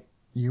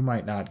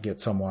might not get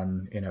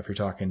someone, if you're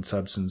talking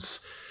substance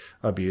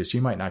abuse,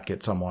 you might not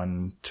get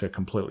someone to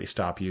completely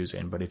stop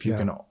using, but if you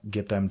can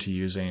get them to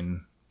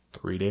using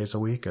 3 days a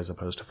week as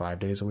opposed to 5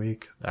 days a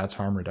week, that's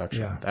harm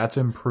reduction. Yeah. That's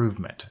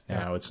improvement.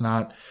 Now, it's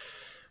not,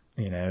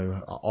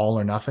 all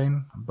or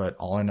nothing, but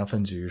all or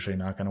nothing's usually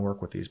not going to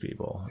work with these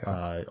people.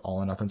 Yeah.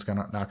 All or nothing's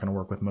not going to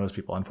work with most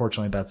people.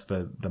 Unfortunately, that's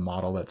the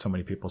model that so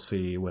many people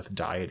see with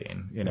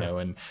dieting,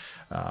 and,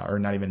 or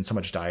not even so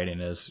much dieting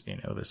as,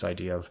 this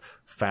idea of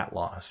fat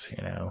loss,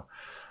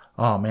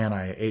 Oh man,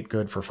 I ate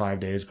good for 5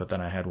 days, but then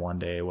I had one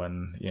day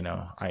when,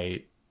 I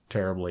ate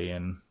terribly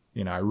and,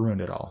 I ruined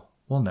it all.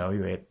 Well, no,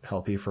 you ate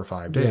healthy for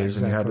 5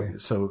 days. Yeah, exactly.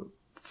 And so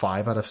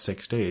 5 out of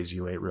 6 days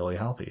you ate really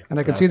healthy. And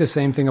I can see the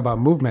same thing about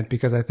movement,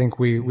 because I think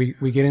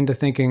we get into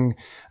thinking,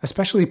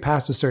 especially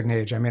past a certain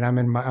age. I mean,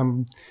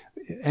 I'm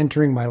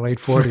entering my late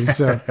 40s,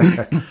 so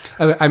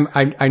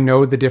I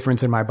know the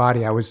difference in my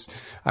body. I was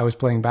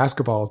playing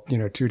basketball,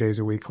 2 days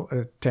a week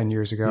 10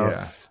 years ago.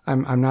 Yeah.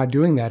 I'm not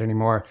doing that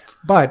anymore.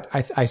 But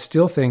I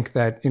still think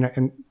that,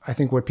 and I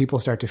think what people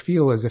start to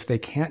feel is if they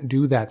can't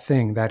do that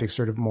thing, that is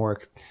sort of more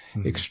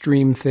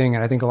extreme thing.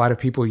 And I think a lot of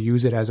people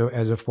use it as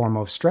a form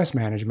of stress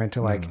management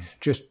to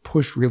just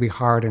push really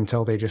hard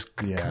until they just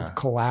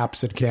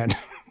collapse and can't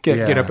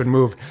get up and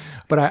move.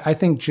 But I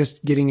think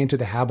just getting into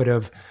the habit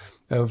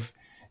of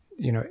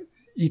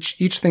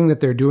each thing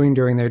that they're doing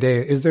during their day,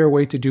 is there a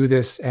way to do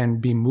this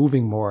and be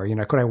moving more?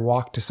 Could I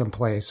walk to some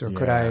place, or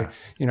could I,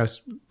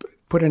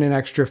 put in an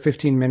extra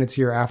 15 minutes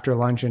here after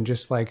lunch and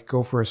just like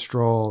go for a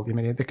stroll. I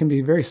mean, there can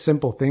be very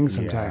simple things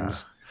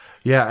sometimes.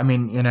 Yeah. I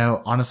mean,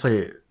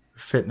 honestly,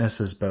 fitness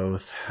is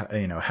both,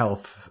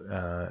 health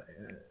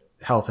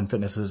and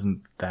fitness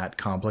isn't that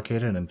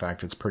complicated. In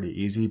fact, it's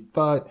pretty easy,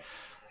 but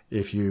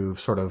if you've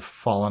sort of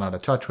fallen out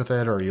of touch with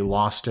it or you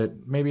lost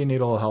it, maybe you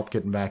need a little help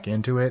getting back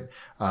into it.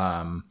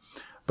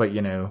 But,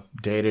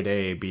 day to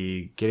day,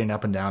 be getting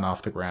up and down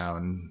off the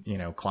ground,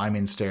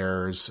 climbing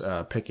stairs,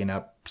 picking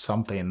up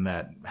something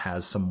that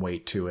has some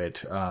weight to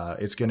it.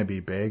 It's going to be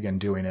big, and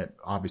doing it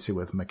obviously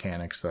with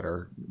mechanics that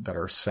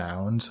are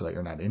sound so that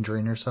you're not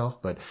injuring yourself.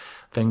 But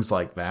things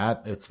like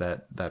that, it's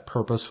that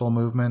purposeful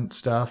movement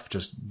stuff,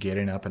 just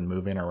getting up and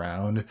moving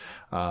around,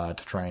 to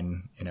try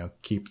and,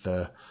 keep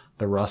the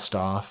rust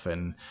off.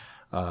 And,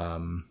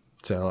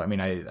 so, I mean,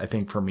 I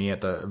think for me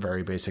at the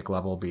very basic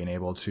level, being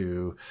able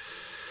to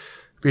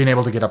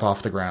get up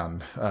off the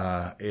ground,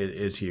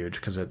 is huge,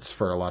 because it's,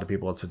 for a lot of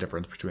people, it's the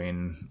difference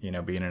between,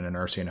 being in a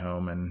nursing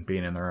home and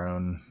being in their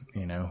own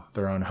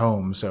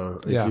home. So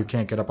if you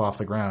can't get up off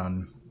the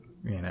ground,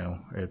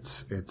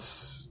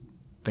 it's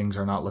things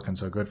are not looking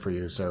so good for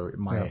you. So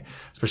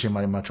especially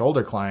my much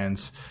older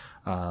clients,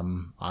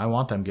 I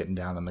want them getting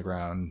down on the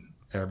ground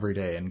every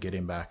day and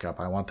getting back up.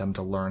 I want them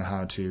to learn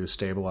how to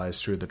stabilize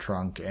through the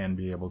trunk and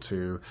be able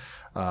to,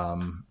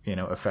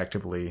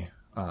 effectively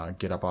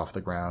get up off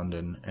the ground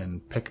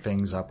and pick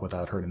things up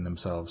without hurting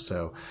themselves.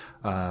 So,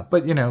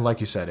 but like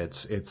you said,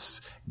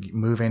 it's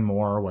moving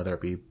more, whether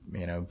it be,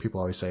 people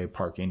always say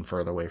parking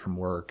further away from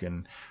work.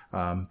 And,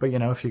 but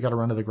if you got to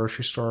run to the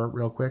grocery store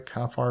real quick,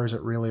 how far is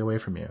it really away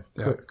from you?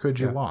 Yeah. Could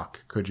you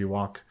walk? Could you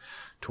walk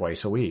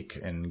twice a week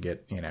and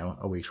get,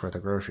 a week's worth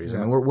of groceries? Yeah.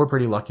 I mean, we're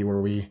pretty lucky where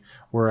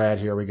we're at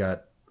here. We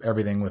got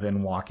everything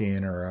within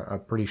walking or a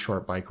pretty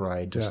short bike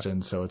ride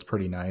distance. So it's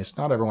pretty nice.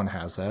 Not everyone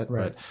has that,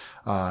 right.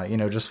 But,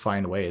 just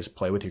find ways,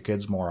 play with your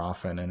kids more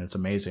often. And it's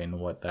amazing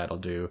what that'll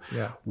do.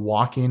 Yeah.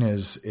 Walking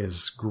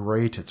is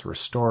great. It's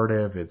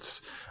restorative.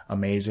 It's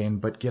amazing,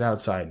 but get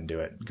outside and do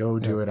it. Go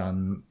do it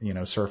on,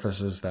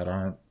 surfaces that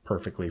aren't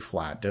perfectly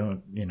flat.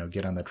 Don't,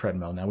 get on the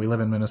treadmill. Now we live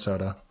in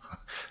Minnesota.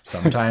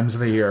 Sometimes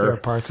of the year, there are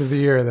parts of the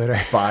year that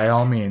are, by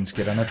all means,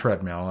 get on a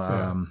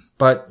treadmill.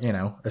 But,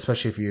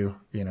 especially if you,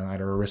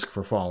 at a risk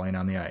for falling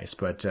on the ice.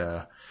 But,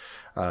 if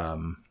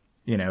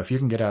you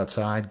can get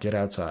outside,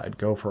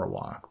 go for a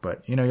walk.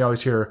 But, you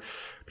always hear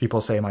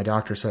people say, my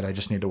doctor said I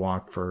just need to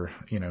walk for,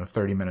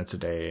 30 minutes a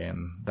day,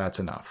 and that's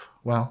enough.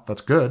 Well,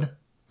 that's good,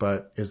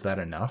 but is that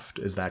enough?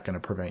 Is that going to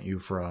prevent you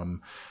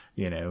from,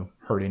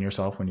 hurting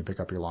yourself when you pick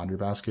up your laundry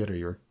basket or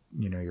your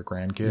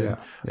grandkid?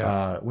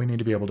 Yeah. We need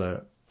to be able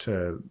to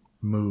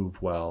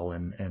move well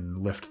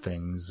and lift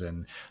things.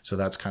 And so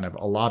that's kind of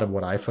a lot of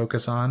what I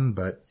focus on,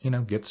 but,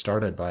 get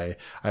started by,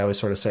 I always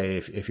sort of say,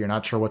 if you're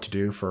not sure what to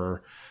do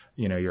for,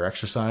 your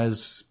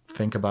exercise,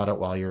 think about it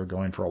while you're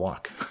going for a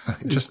walk.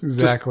 just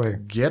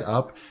get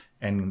up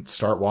and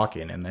start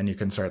walking. And then you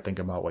can start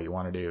thinking about what you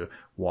want to do.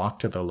 Walk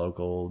to the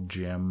local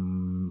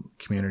gym,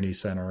 community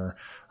center,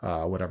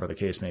 whatever the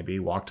case may be.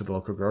 Walk to the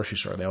local grocery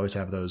store. They always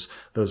have those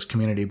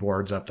community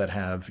boards up that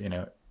have,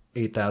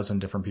 8,000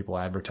 different people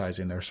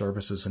advertising their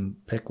services, and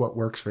pick what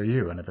works for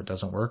you. And if it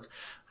doesn't work,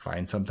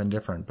 find something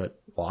different,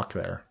 but walk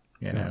there,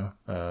 go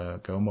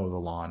mow the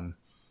lawn.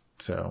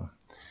 So.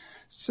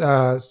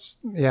 I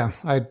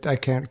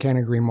can't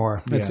agree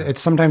more. It's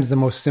sometimes the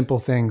most simple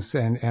things.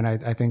 And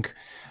I think,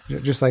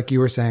 just like you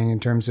were saying, in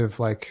terms of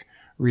like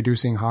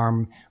reducing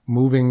harm,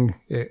 moving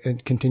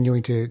and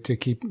continuing to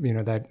keep,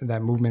 that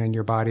movement in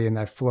your body and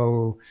that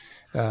flow,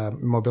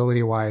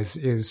 mobility wise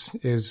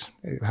is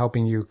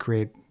helping you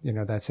create,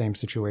 that same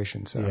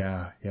situation. So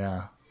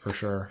yeah, for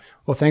sure.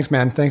 Well, thanks,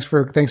 man. Thanks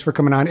for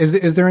coming on.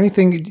 Is there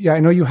anything, I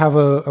know you have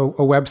a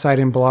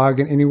website and blog,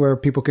 and anywhere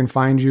people can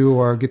find you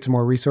or get some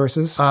more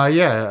resources?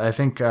 I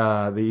think,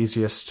 the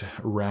easiest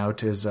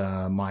route is,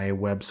 my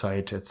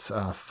website. It's,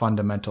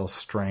 Fundamental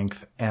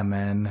Strength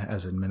MN,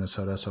 as in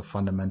Minnesota. So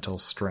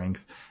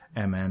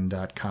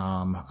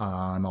fundamentalstrengthmn.com.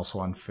 I'm also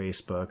on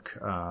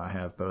Facebook. I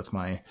have both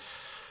my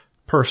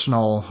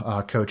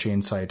personal,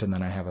 coaching site, and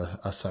then I have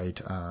a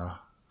site,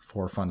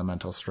 for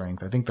Fundamental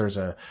Strength. I think there's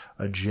a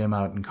gym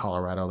out in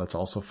Colorado that's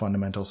also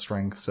Fundamental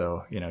Strength.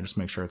 So, just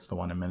make sure it's the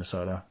one in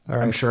Minnesota.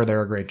 Right. I'm sure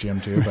they're a great gym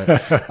too,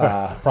 but,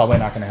 probably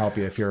not going to help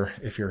you if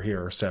you're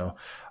here. So,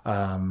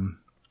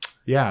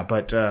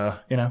 but,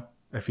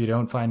 if you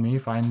don't find me,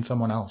 find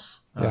someone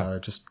else.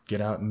 Just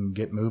get out and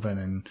get moving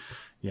and,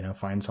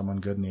 find someone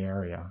good in the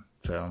area.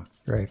 So.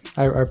 Great.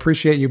 I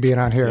appreciate you being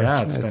on here.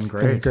 Yeah, it's been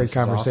great. Been a great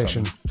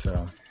conversation. Awesome.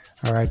 So.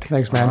 All right.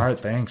 Thanks, man. All right.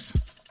 Thanks.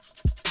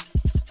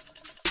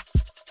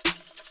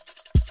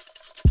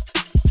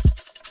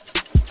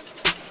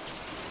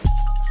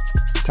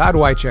 Todd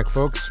Wojchik,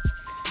 folks.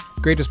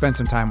 Great to spend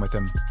some time with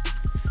him.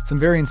 Some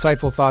very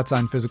insightful thoughts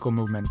on physical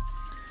movement.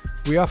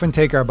 We often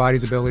take our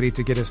body's ability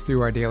to get us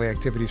through our daily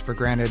activities for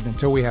granted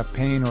until we have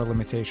pain or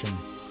limitation.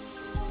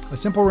 A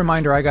simple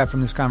reminder I got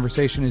from this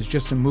conversation is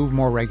just to move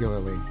more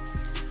regularly.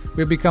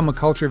 We have become a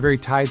culture very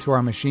tied to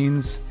our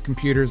machines,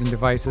 computers, and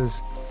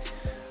devices.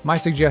 My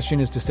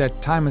suggestion is to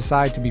set time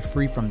aside to be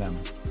free from them.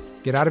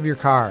 Get out of your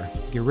car,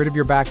 get rid of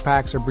your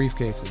backpacks or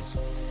briefcases.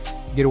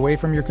 Get away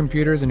from your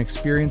computers and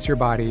experience your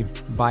body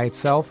by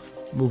itself,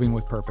 moving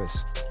with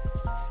purpose.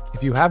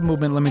 If you have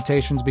movement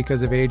limitations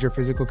because of age or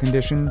physical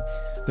condition,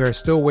 there are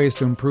still ways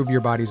to improve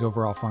your body's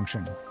overall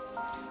function.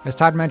 As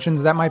Todd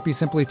mentions, that might be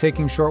simply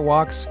taking short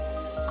walks,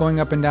 going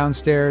up and down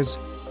stairs,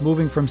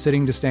 moving from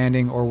sitting to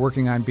standing, or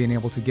working on being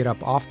able to get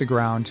up off the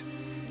ground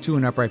to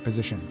an upright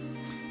position.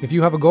 If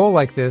you have a goal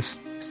like this,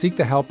 seek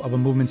the help of a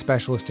movement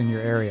specialist in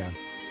your area.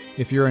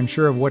 If you're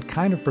unsure of what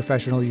kind of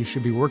professional you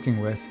should be working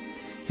with,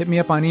 hit me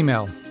up on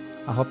email.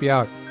 I'll help you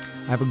out.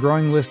 I have a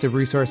growing list of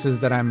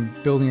resources that I'm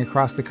building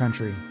across the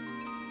country.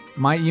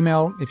 My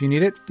email, if you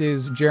need it,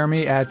 is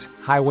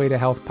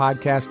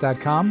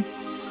jeremy@highwaytohealthpodcast.com.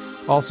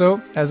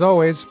 Also, as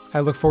always, I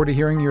look forward to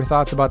hearing your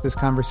thoughts about this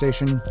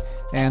conversation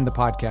and the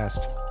podcast.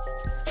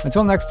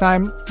 Until next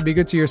time, be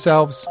good to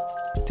yourselves,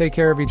 take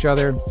care of each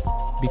other,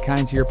 be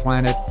kind to your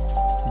planet,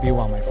 be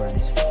well, my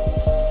friends.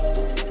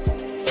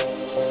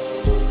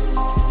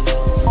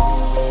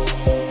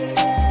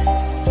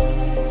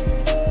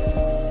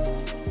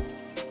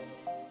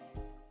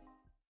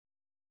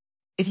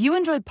 If you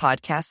enjoyed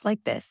podcasts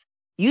like this,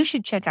 you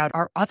should check out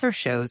our other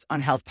shows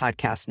on Health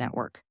Podcast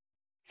Network.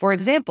 For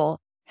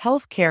example,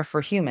 Health Care for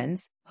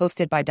Humans,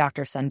 hosted by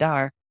Dr.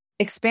 Sundar,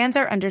 expands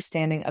our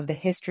understanding of the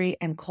history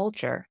and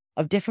culture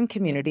of different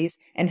communities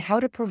and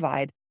how to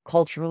provide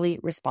culturally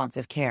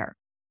responsive care.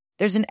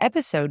 There's an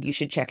episode you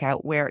should check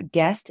out where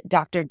guest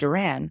Dr.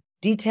 Duran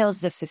details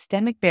the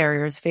systemic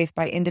barriers faced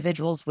by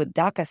individuals with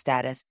DACA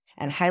status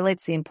and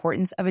highlights the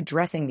importance of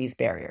addressing these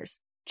barriers.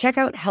 Check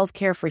out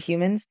Healthcare for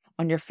Humans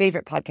on your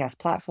favorite podcast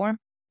platform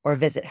or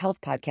visit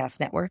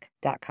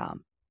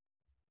healthpodcastnetwork.com.